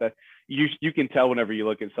 Nah, you can tell whenever you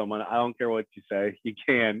look at someone. I don't care what you say. You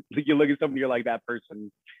can. You look at someone, you're like, that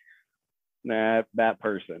person. Nah, that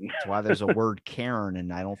person. That's why there's a word Karen,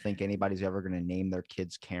 and I don't think anybody's ever going to name their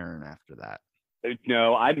kids Karen after that.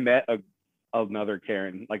 No, I met a another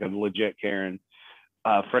Karen, like a legit Karen.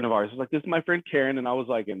 A friend of ours was like, "This is my friend Karen," and I was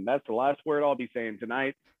like, "And that's the last word I'll be saying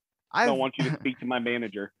tonight. I don't want you to speak to my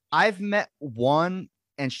manager." I've met one,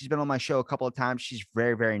 and she's been on my show a couple of times. She's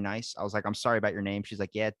very, very nice. I was like, "I'm sorry about your name." She's like,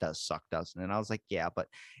 "Yeah, it does suck, doesn't it?" And I was like, "Yeah, but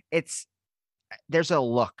there's a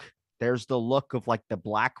look. There's the look of like the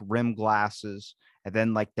black rim glasses, and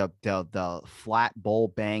then like the flat bowl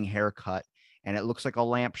bang haircut, and it looks like a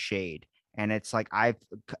lampshade." And it's like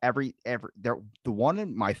every there the one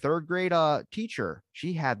in my third grade teacher,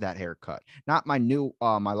 she had that haircut. Not my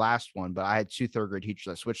my last one, but I had two third grade teachers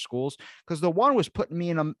that switched schools because the one was putting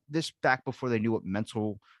me in this back before they knew what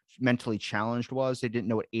mentally challenged was. They didn't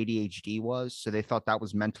know what ADHD was, so they thought that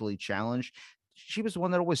was mentally challenged. She was the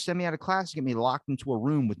one that always sent me out of class to get me locked into a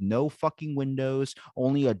room with no fucking windows,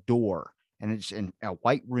 only a door, and it's in a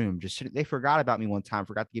white room. Just sitting. They forgot about me one time,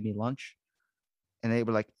 forgot to give me lunch. And they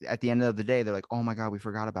were like, at the end of the day, they're like, "Oh my God, we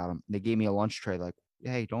forgot about him." They gave me a lunch tray, like,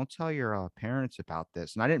 "Hey, don't tell your parents about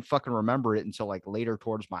this." And I didn't fucking remember it until like later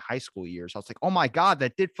towards my high school years. I was like, "Oh my God,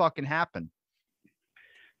 that did fucking happen."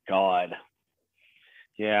 God.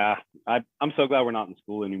 Yeah. I'm so glad we're not in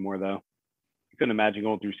school anymore, though. I couldn't imagine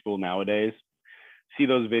going through school nowadays. See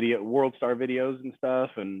those World Star videos and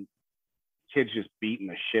stuff, and kids just beating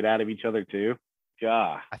the shit out of each other too.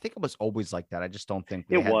 God. I think it was always like that. I just don't think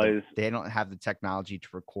it was. They don't have the technology to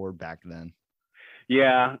record back then.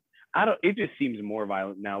 Yeah. It just seems more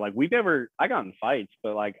violent now. Like I got in fights,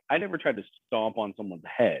 but like I never tried to stomp on someone's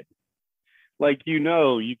head. Like, you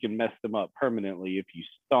can mess them up permanently if you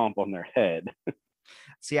stomp on their head.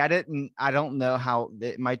 See, I don't know how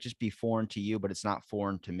it might just be foreign to you, but it's not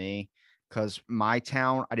foreign to me. Because my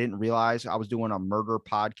town, I didn't realize I was doing a murder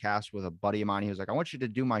podcast with a buddy of mine. He was like, "I want you to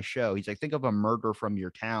do my show." He's like, "Think of a murder from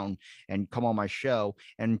your town and come on my show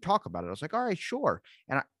and talk about it." I was like, "All right, sure."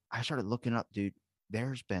 And I started looking up, dude.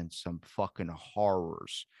 There's been some fucking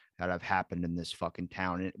horrors that have happened in this fucking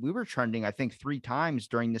town. And we were trending, I think, 3 times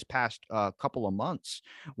during this past couple of months.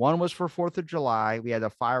 One was for 4th of July. We had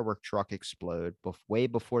a firework truck explode way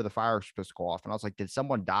before the fireworks supposed to go off. And I was like, "Did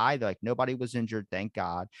someone die?" They're like, "Nobody was injured, thank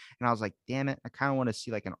God." And I was like, "Damn it, I kind of want to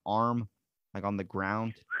see like an arm like on the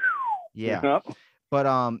ground." Yeah.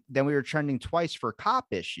 But then we were trending twice for cop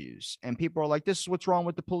issues, and people are like, "This is what's wrong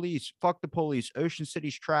with the police. Fuck the police. Ocean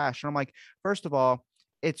City's trash." And I'm like, first of all,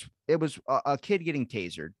 it was a kid getting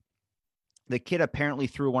tasered. The kid apparently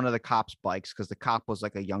threw one of the cops' bikes because the cop was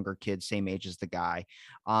like a younger kid, same age as the guy.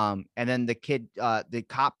 And then the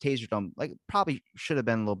cop tasered him. Like, probably should have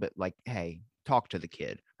been a little bit like, "Hey, talk to the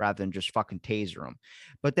kid," rather than just fucking taser him.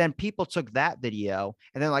 But then people took that video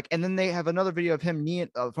and then they have another video of him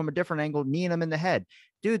from a different angle, kneeing him in the head.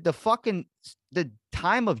 Dude, the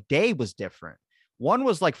time of day was different. One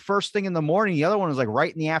was like first thing in the morning. The other one was like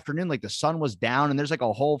right in the afternoon, like the sun was down and there's like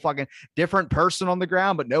a whole fucking different person on the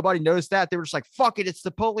ground, but nobody noticed that. They were just like, "Fuck it, it's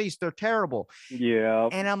the police. They're terrible." Yeah.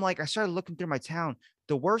 And I'm like, I started looking through my town.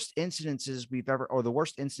 The worst incidents we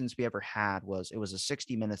ever had was, it was a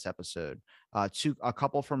 60 Minutes episode. A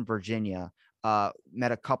couple from Virginia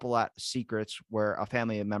met a couple at Secrets where a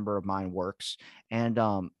family member of mine works, and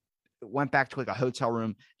went back to like a hotel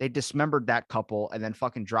room. They dismembered that couple and then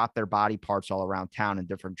fucking dropped their body parts all around town in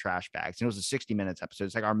different trash bags. And it was a 60 Minutes episode.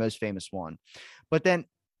 It's like our most famous one. But then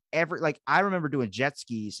I remember doing jet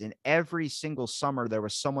skis, and every single summer there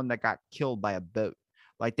was someone that got killed by a boat.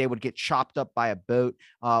 Like, they would get chopped up by a boat.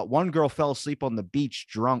 One girl fell asleep on the beach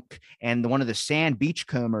drunk, and one of the sand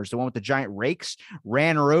beachcombers, the one with the giant rakes,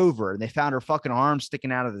 ran her over, and they found her fucking arm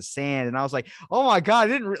sticking out of the sand. And I was like, "Oh my God,"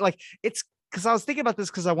 it's because I was thinking about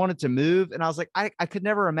this because I wanted to move, and I was like, I could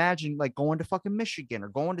never imagine like going to fucking Michigan or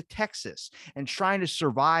going to Texas and trying to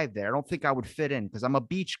survive there. I don't think I would fit in because I'm a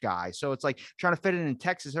beach guy. So it's like trying to fit in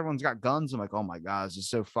Texas. Everyone's got guns. I'm like, "Oh my God, this is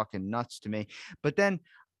so fucking nuts to me." But then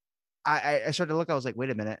I started to look, I was like, wait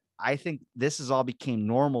a minute. I think this has all became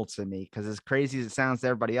normal to me, because as crazy as it sounds to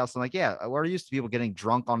everybody else, I'm like, yeah, we're used to people getting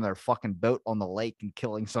drunk on their fucking boat on the lake and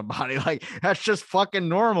killing somebody. Like, that's just fucking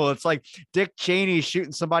normal. It's like Dick Cheney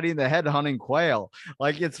shooting somebody in the head hunting quail.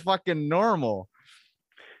 Like, it's fucking normal.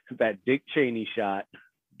 That Dick Cheney shot.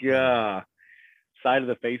 Gah. Side of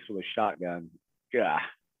the face with a shotgun. Gah.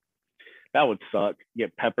 That would suck.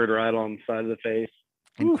 Get peppered right on the side of the face.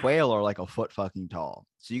 And quail are like a foot fucking tall.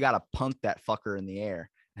 So you got to punt that fucker in the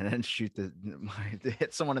air and then shoot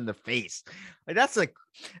hit someone in the face. Like, that's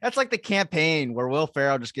like the campaign where Will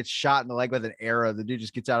Ferrell just gets shot in the leg with an arrow. The dude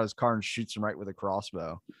just gets out of his car and shoots him right with a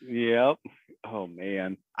crossbow. Yep. Oh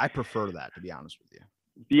man. I prefer that, to be honest with you.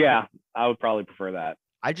 Yeah, I would probably prefer that.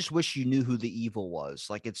 I just wish you knew who the evil was.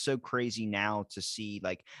 Like, it's so crazy now to see.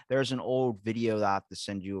 Like, there's an old video that I have to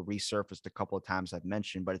send you, resurfaced a couple of times I've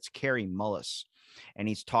mentioned, but it's Kerry Mullis. And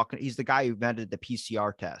he's talking, he's the guy who invented the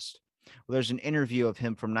PCR test. Well, there's an interview of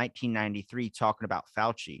him from 1993 talking about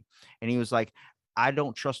Fauci. And he was like, I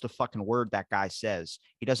don't trust a fucking word that guy says.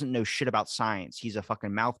 He doesn't know shit about science. He's a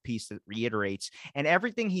fucking mouthpiece that reiterates. And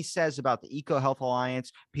everything he says about the Eco Health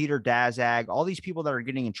Alliance, Peter Daszak, all these people that are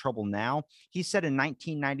getting in trouble now, he said in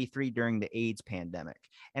 1993 during the AIDS pandemic.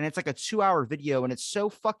 And it's like a 2-hour video. And it's so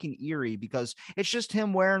fucking eerie because it's just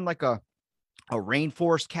him wearing like a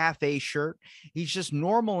Rainforest Cafe shirt. He's just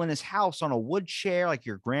normal in his house on a wood chair like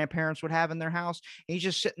your grandparents would have in their house. And he's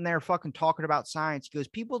just sitting there fucking talking about science. He goes,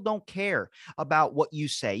 people don't care about what you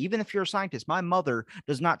say. Even if you're a scientist, my mother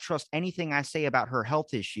does not trust anything I say about her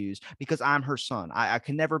health issues because I'm her son. I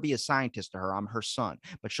can never be a scientist to her. I'm her son,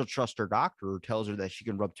 but she'll trust her doctor who tells her that she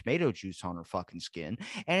can rub tomato juice on her fucking skin.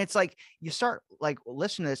 And it's like, you start like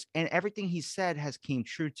listening to this and everything he said has came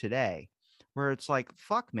true today, where it's like,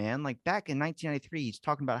 fuck, man, like back in 1993, he's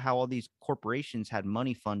talking about how all these corporations had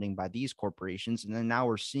money funding by these corporations. And then now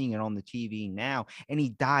we're seeing it on the TV now. And he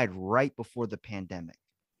died right before the pandemic.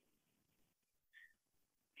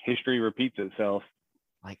 History repeats itself.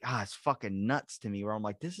 Like, it's fucking nuts to me, where I'm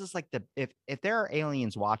like, this is like if there are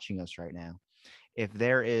aliens watching us right now, if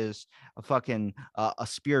there is a fucking a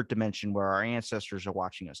spirit dimension where our ancestors are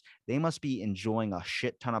watching us, they must be enjoying a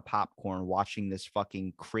shit ton of popcorn watching this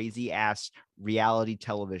fucking crazy ass reality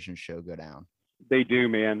television show go down. They do,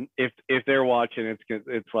 man. If they're watching,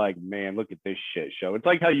 it's like, man, look at this shit show. It's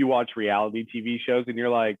like how you watch reality TV shows and you're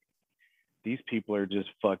like, these people are just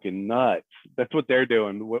fucking nuts. That's what they're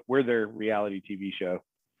doing. We're their reality TV show.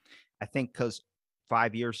 I think because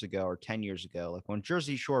 5 years ago or 10 years ago, like when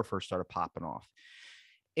Jersey Shore first started popping off,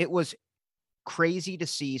 it was crazy to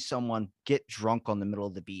see someone get drunk on the middle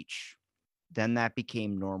of the beach. Then that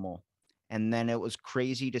became normal. And then it was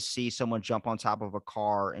crazy to see someone jump on top of a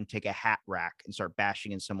car and take a hat rack and start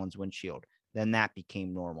bashing in someone's windshield. Then that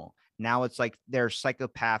became normal. Now it's like there's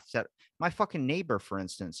psychopaths that my fucking neighbor, for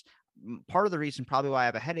instance, part of the reason probably why I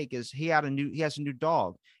have a headache is he has a new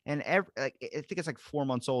dog. And I think it's like 4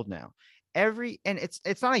 months old now. And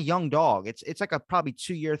it's not a young dog. It's like a probably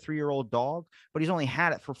 2-year, 3-year-old dog, but he's only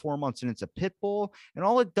had it for 4 months and it's a pit bull. And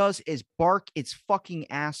all it does is bark its fucking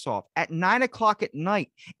ass off at 9 o'clock at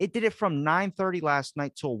night. It did it from 9:30 last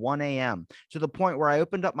night till 1 a.m. to the point where I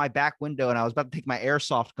opened up my back window and I was about to take my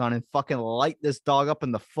airsoft gun and fucking light this dog up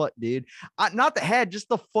in the foot, dude. Not the head, just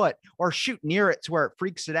the foot, or shoot near it to where it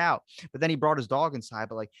freaks it out. But then he brought his dog inside.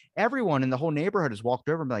 But like everyone in the whole neighborhood has walked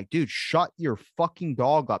over and been like, dude, shut your fucking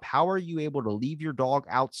dog up. How are you able to leave your dog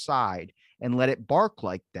outside and let it bark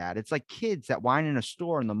like that? It's like kids that whine in a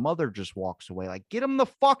store and the mother just walks away. Like, get them the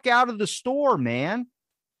fuck out of the store, man.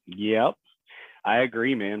 Yep, I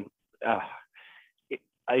agree, man.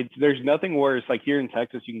 There's nothing worse. Like here in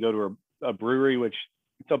Texas, you can go to a brewery, which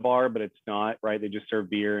it's a bar, but it's not, right? They just serve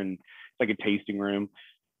beer and it's like a tasting room.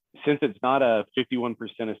 Since it's not a 51%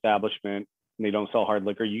 establishment and they don't sell hard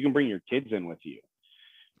liquor, you can bring your kids in with you.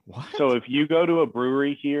 What? So if you go to a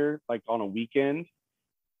brewery here, like on a weekend,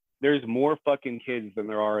 there's more fucking kids than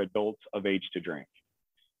there are adults of age to drink.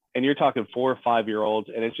 And you're talking 4 or 5-year-olds,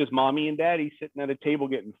 and it's just mommy and daddy sitting at a table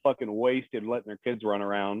getting fucking wasted, letting their kids run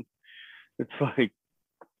around. It's like,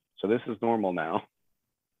 so this is normal now.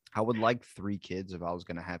 I would like 3 kids. If I was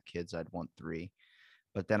going to have kids, I'd want 3.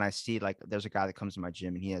 But then I see like there's a guy that comes to my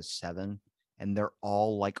gym and he has 7 and they're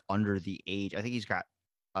all like under the age. I think he's got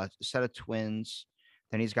a set of twins.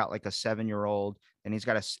 Then he's got like a 7-year-old, and he's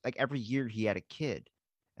got like every year he had a kid.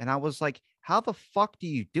 And I was like, how the fuck do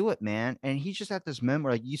you do it, man? And he's just at this moment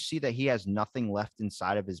where like you see that he has nothing left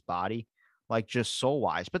inside of his body, like just soul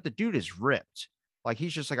wise. But the dude is ripped. Like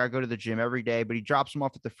he's just like, I go to the gym every day, but he drops him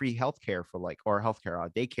off at the free healthcare for like, or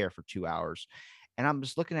healthcare, daycare for 2 hours. And I'm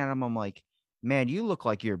just looking at him. I'm like, man, you look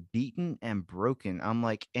like you're beaten and broken. I'm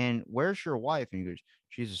like, and where's your wife? And he goes,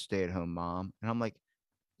 she's a stay-at-home mom. And I'm like,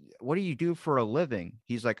 what do you do for a living?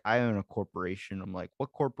 He's like, I own a corporation. I'm like,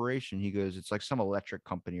 what corporation? He goes, it's like some electric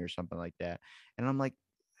company or something like that. And I'm like,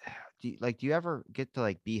 do you ever get to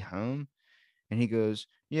like be home? And he goes,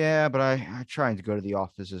 yeah, but I try to go to the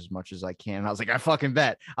office as much as I can. And I was like, I fucking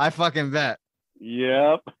bet.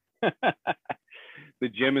 Yep. The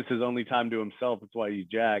gym is his only time to himself. That's why he's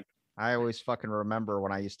jacked. I always fucking remember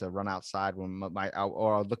when I used to run outside when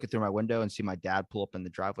or I'd look through my window and see my dad pull up in the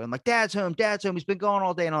driveway. I'm like, Dad's home. He's been gone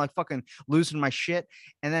all day. And I'm like fucking losing my shit.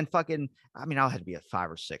 And then fucking, I mean, I had to be at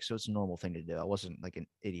 5 or 6. So it's a normal thing to do. I wasn't like an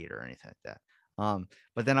idiot or anything like that.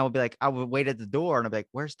 But then I would be like, I would wait at the door and I'd be like,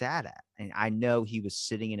 where's Dad at? And I know he was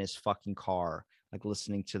sitting in his fucking car like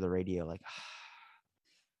listening to the radio, like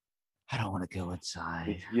I don't want to go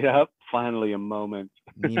inside. Yep, finally a moment.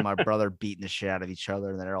 Me and my brother beating the shit out of each other,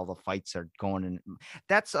 and then all the fights are going. And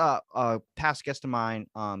that's a past guest of mine,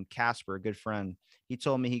 Casper, a good friend. He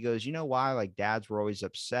told me, he goes, you know why like dads were always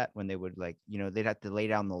upset when they would like, you know, they'd have to lay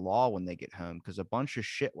down the law when they get home because a bunch of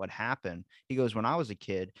shit would happen. He goes, when I was a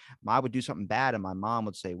kid, I would do something bad and my mom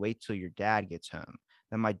would say, wait till your dad gets home.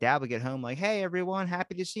 Then my dad would get home like, hey, everyone,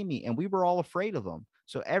 happy to see me. And we were all afraid of him.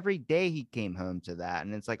 So every day he came home to that.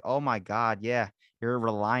 And it's like, oh my God, yeah, you're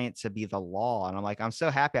reliant to be the law. And I'm like, I'm so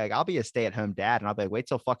happy. Like, I'll be a stay-at-home dad. And I'll be like, wait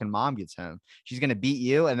till fucking mom gets home. She's going to beat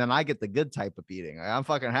you. And then I get the good type of beating. Like, I'm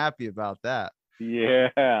fucking happy about that.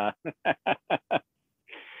 Yeah.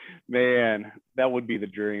 Man, that would be the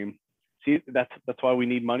dream. See, that's why we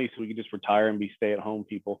need money, so we can just retire and be stay-at-home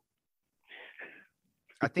people.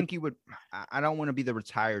 I think you would. I don't want to be the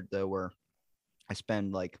retired though, where I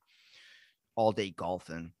spend like all day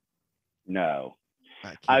golfing. No,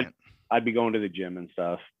 I can't. I'd be going to the gym and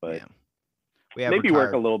stuff, but yeah. We have maybe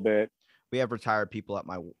work a little bit. We have retired people at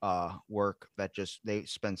my work that just, they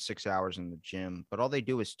spend 6 hours in the gym, but all they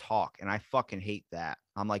do is talk. And I fucking hate that.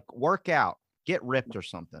 I'm like, work out, get ripped or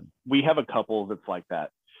something. We have a couple that's like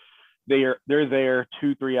that. They're there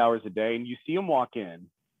 2-3 hours a day, and you see them walk in,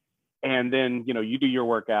 and then, you know, you do your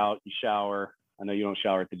workout, you shower. I know you don't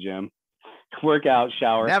shower at the gym. Work out,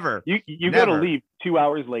 shower. Never. You Never. go to leave 2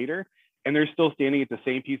 hours later, and they're still standing at the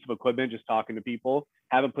same piece of equipment, just talking to people,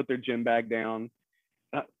 haven't put their gym bag down.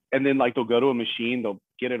 And then like they'll go to a machine, they'll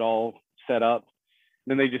get it all set up.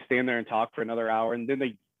 Then they just stand there and talk for another hour. And then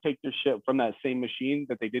they take their shit from that same machine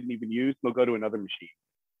that they didn't even use. They'll go to another machine.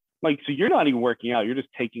 Like, so you're not even working out. You're just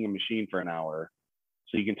taking a machine for an hour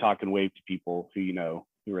so you can talk and wave to people who, you know,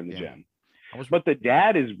 who are in the gym. But the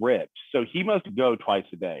dad is ripped. So he must go twice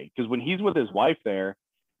a day, because when he's with his wife there,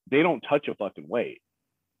 they don't touch a fucking weight.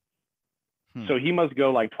 So he must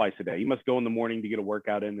go like twice a day. He must go in the morning to get a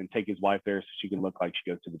workout in and take his wife there so she can look like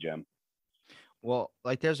she goes to the gym. Well,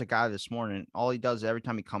 like there's a guy this morning, all he does every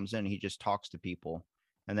time he comes in, he just talks to people.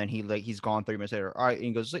 And then he's gone 3 minutes later. All right. And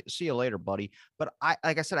he goes, see you later, buddy. But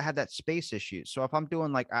like I said, I had that space issue. So if I'm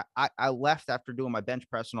doing like, I left after doing my bench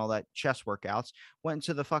press and all that chest workouts, went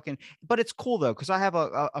into the fucking, but it's cool though. Cause I have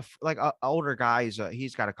a older guy.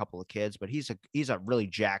 He's got a couple of kids, but he's a really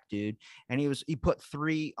jacked dude. And he put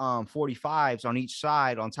 3 45s on each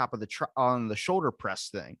side on top of on the shoulder press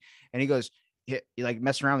thing. And he goes, you like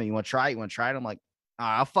messing around with me. You want to try it? You want to try it? I'm like,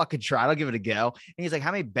 I'll fucking try it. I'll give it a go. And he's like, how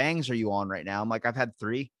many bangs are you on right now? I'm like, I've had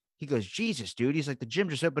 3. He goes, Jesus, dude. He's like, the gym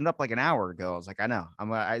just opened up like an hour ago. I was like, I know.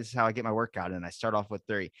 This is how I get my workout in. I start off with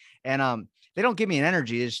 3. And they don't give me an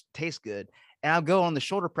energy. It just tastes good. And I'll go on the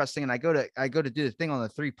shoulder press thing, and I go to do the thing on the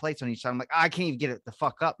 3 plates on each side. I'm like, I can't even get it the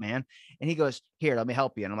fuck up, man. And he goes, here, let me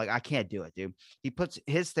help you. And I'm like, I can't do it, dude. He puts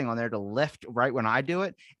his thing on there to lift right when I do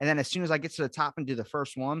it. And then as soon as I get to the top and do the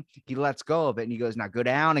first one, he lets go of it. And he goes, now go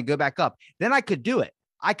down and go back up. Then I could do it.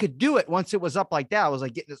 I could do it once it was up like that. I was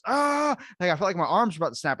like, getting this, like I felt like my arms were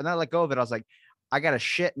about to snap. And then I let go of it. I was like, I got a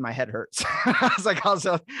shit and my head hurts. I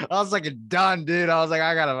was like done, dude. I was like,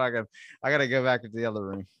 I gotta go back into the other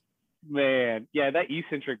room. Man, yeah, that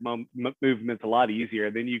eccentric movement's a lot easier.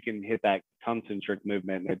 Then you can hit that concentric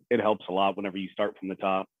movement. It helps a lot whenever you start from the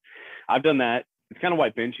top. I've done that. It's kind of why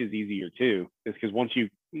bench is easier too. It's because once you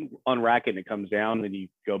unrack it and it comes down, then you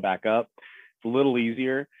go back up. It's a little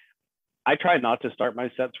easier. I try not to start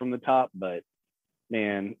my sets from the top, but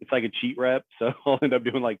man, it's like a cheat rep. So I'll end up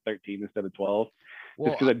doing like 13 instead of 12. Well,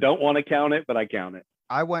 just because I don't want to count it, but I count it.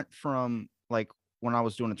 I went from like when I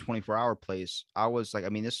was doing a 24-hour place, I was like, I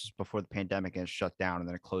mean, this is before the pandemic and it shut down and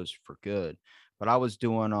then it closed for good. But I was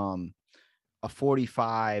doing a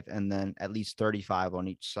 45 and then at least 35 on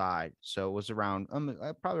each side. So it was around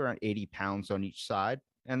probably around 80 pounds on each side.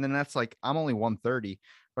 And then that's like, I'm only 130.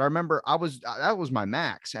 But I remember that was my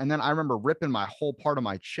max. And then I remember ripping my whole part of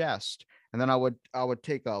my chest. And then I would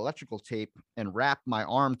take electrical tape and wrap my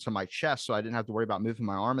arm to my chest so I didn't have to worry about moving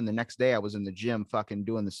my arm. And the next day I was in the gym fucking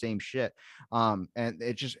doing the same shit. And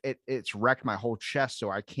it's wrecked my whole chest. So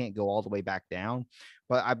I can't go all the way back down.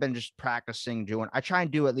 But I've been just practicing I try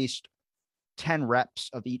and do at least 10 reps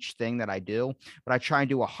of each thing that I do, but I try and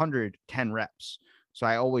do 110 reps. So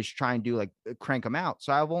I always try and do like crank them out.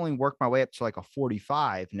 So I've only worked my way up to like a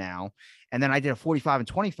 45 now. And then I did a 45 and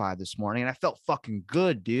 25 this morning and I felt fucking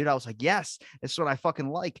good, dude. I was like, yes, this is what I fucking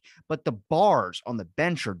like. But the bars on the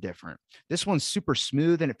bench are different. This one's super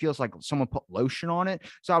smooth and it feels like someone put lotion on it.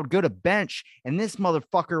 So I would go to bench and this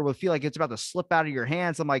motherfucker would feel like it's about to slip out of your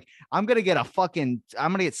hands. I'm like, I'm going to get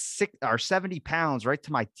 6 or 70 pounds right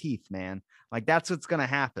to my teeth, man. Like that's what's going to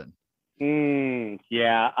happen.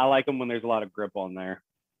 Yeah, I like them when there's a lot of grip on there.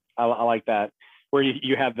 I like that where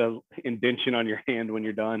you have the indentation on your hand when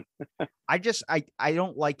you're done. I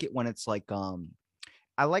don't like it when it's like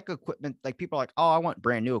I like equipment like people are like, oh, I want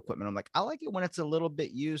brand new equipment. I'm like, I like it when it's a little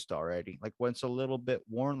bit used already, like when it's a little bit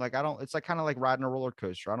worn. Like I don't, it's like kind of like riding a roller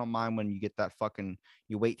coaster. I don't mind when you get that fucking,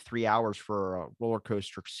 you wait 3 hours for a roller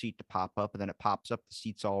coaster seat to pop up and then it pops up, the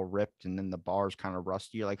seat's all ripped and then the bar's kind of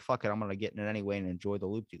rusty. You're like, fuck it, I'm gonna get in it anyway and enjoy the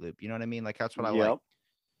loop de loop. You know what I mean? Like that's what I like. Yep.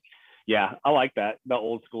 Yeah, I like that. The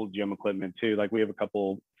old school gym equipment too. Like we have a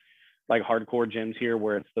couple like hardcore gyms here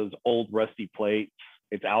where it's those old rusty plates.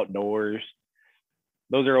 It's outdoors.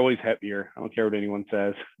 Those are always heavier. I don't care what anyone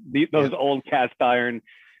says. Those old cast iron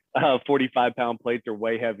 45-pound plates are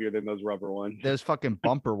way heavier than those rubber ones. Those fucking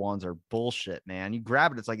bumper ones are bullshit, man. You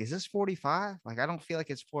grab it, it's like, is this 45? Like, I don't feel like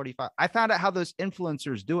it's 45. I found out how those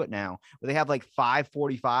influencers do it now, where they have like 5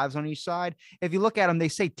 45s on each side. If you look at them, they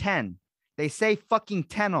say 10. They say fucking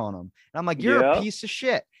 10 on them. And I'm like, you're a piece of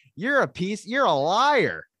shit. You're a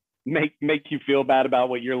liar. Make you feel bad about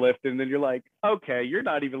what you're lifting. And then you're like, okay, you're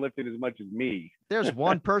not even lifting as much as me. There's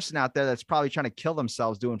one person out there that's probably trying to kill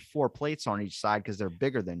themselves doing 4 plates on each side because they're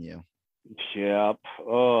bigger than you. Yep.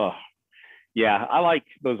 Oh, yeah. I like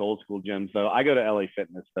those old school gyms though. I go to LA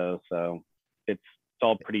Fitness though, so it's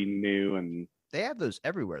all pretty new and they have those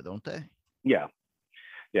everywhere, don't they? Yeah.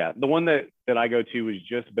 Yeah. The one that I go to was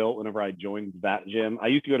just built whenever I joined that gym. I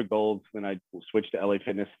used to go to Gold's when I switched to LA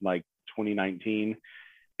Fitness in like 2019.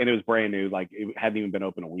 And it was brand new, like it hadn't even been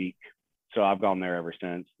open a week. So I've gone there ever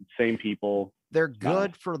since. Same people. They're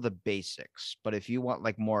good for the basics, but if you want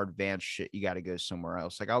like more advanced shit, you got to go somewhere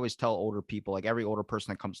else. Like I always tell older people, like every older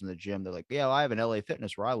person that comes in the gym, they're like, yeah, well, I have an LA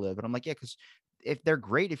Fitness where I live. And I'm like, yeah, because if they're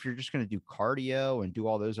great, if you're just going to do cardio and do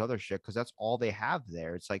all those other shit, because that's all they have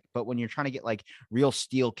there. It's like, but when you're trying to get like real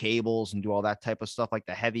steel cables and do all that type of stuff, like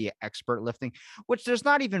the heavy expert lifting, which there's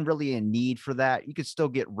not even really a need for that. You could still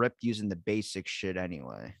get ripped using the basic shit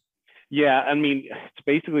anyway. Yeah. I mean, it's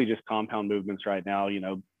basically just compound movements right now,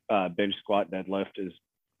 bench, squat, deadlift is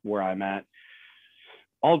where I'm at.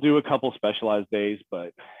 I'll do a couple specialized days,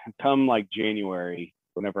 but come like January,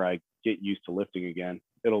 whenever I get used to lifting again,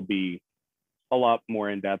 it'll be a lot more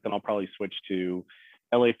in depth, and I'll probably switch to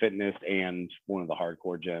LA Fitness and one of the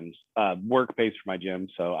hardcore gyms. Work pays for my gym,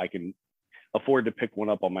 so I can afford to pick one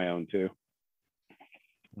up on my own too.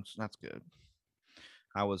 That's good.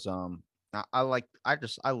 I was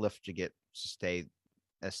I lift to stay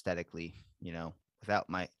aesthetically, without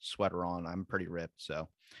my sweater on. I'm pretty ripped, so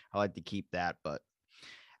I like to keep that. But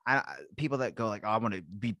people that go like, oh, I want to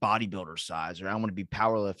be bodybuilder size, or I want to be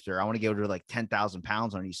power lifter, I want to go to like 10,000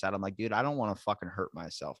 pounds on each side. I'm like, dude, I don't want to fucking hurt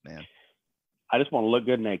myself, man. I just want to look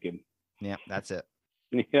good naked. Yeah, that's it.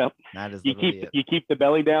 Yep. That is you keep the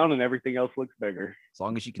belly down and everything else looks bigger. As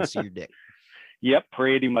long as you can see your dick. Yep,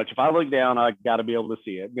 pretty much. If I look down, I got to be able to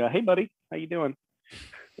see it. Go, hey, buddy, how you doing?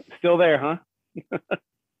 Still there,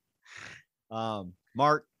 huh?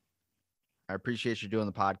 Mark, I appreciate you doing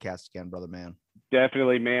the podcast again, brother, man.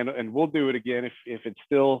 Definitely, man. And we'll do it again if it's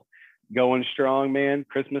still going strong, man.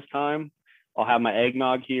 Christmas time, I'll have my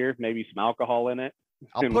eggnog here, maybe some alcohol in it.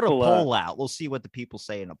 I'll put a poll out. We'll see what the people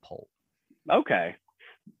say in a poll. Okay.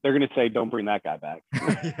 They're going to say, don't bring that guy back.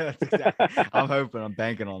 Yeah, exactly. I'm hoping. I'm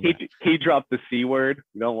banking on that. He dropped the C word.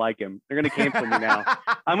 We don't like him. They're going to cancel me now.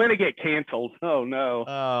 I'm going to get canceled. Oh, no.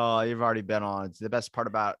 Oh, you've already been on. It's the best part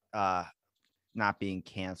about not being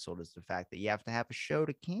canceled is the fact that you have to have a show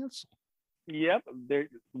to cancel. Yep.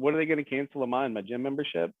 What are they going to cancel of mine? My gym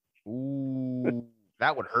membership? Ooh,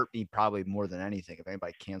 that would hurt me probably more than anything if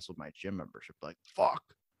anybody canceled my gym membership. Like, fuck.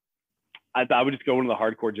 I would just go into the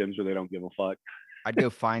hardcore gyms where they don't give a fuck. I'd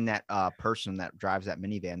go find that person that drives that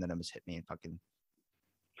minivan that almost hit me and fucking.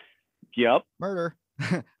 Yep. Murder.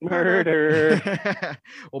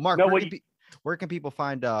 Well, Mark, no, where can people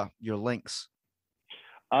find your links?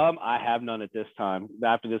 I have none at this time.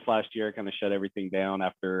 After this last year, I kind of shut everything down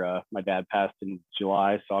after my dad passed in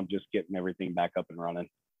July. So I'm just getting everything back up and running.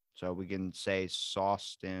 So we can say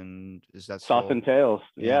Sauce and is that Sauce and Tails?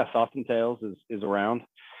 Yeah, Sauce and Tails is around.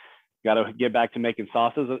 Got to get back to making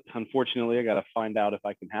sauces. Unfortunately, I got to find out if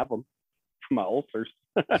I can have them for my ulcers.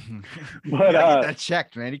 But get that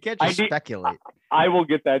checked, man. You can't just speculate. I will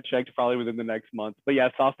get that checked probably within the next month. But yeah,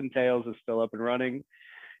 Sauce and Tails is still up and running,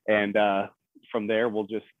 and from there we'll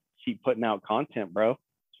just keep putting out content, bro.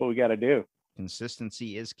 That's what we got to do.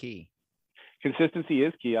 Consistency is key. Consistency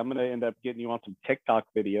is key. I'm gonna end up getting you on some TikTok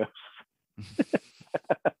videos.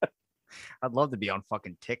 I'd love to be on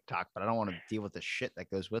fucking TikTok, but I don't want to deal with the shit that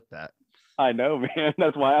goes with that. I know, man.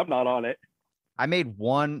 That's why I'm not on it. I made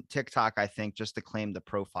one TikTok, I think, just to claim the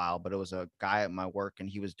profile, but it was a guy at my work and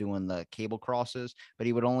he was doing the cable crosses, but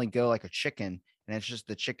he would only go like a chicken and it's just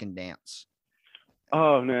the chicken dance.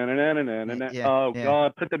 Oh no no no no no no! Yeah, Oh yeah.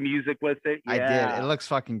 God, put the music with it. Yeah, I did. It looks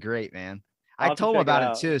fucking great, man. I'll I have to told him check it about it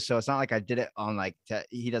out. too, so it's not like I did it on like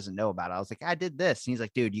he doesn't know about it. I was like, I did this, and he's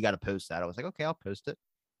like, dude, you got to post that. I was like, okay, I'll post it.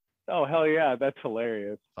 Oh hell yeah, that's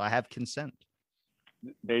hilarious. So I have consent.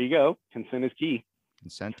 There you go. Consent is key.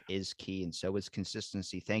 Consent is key, and so is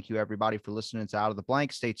consistency. Thank you, everybody, for listening to Out of the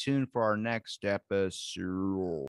Blank. Stay tuned for our next episode.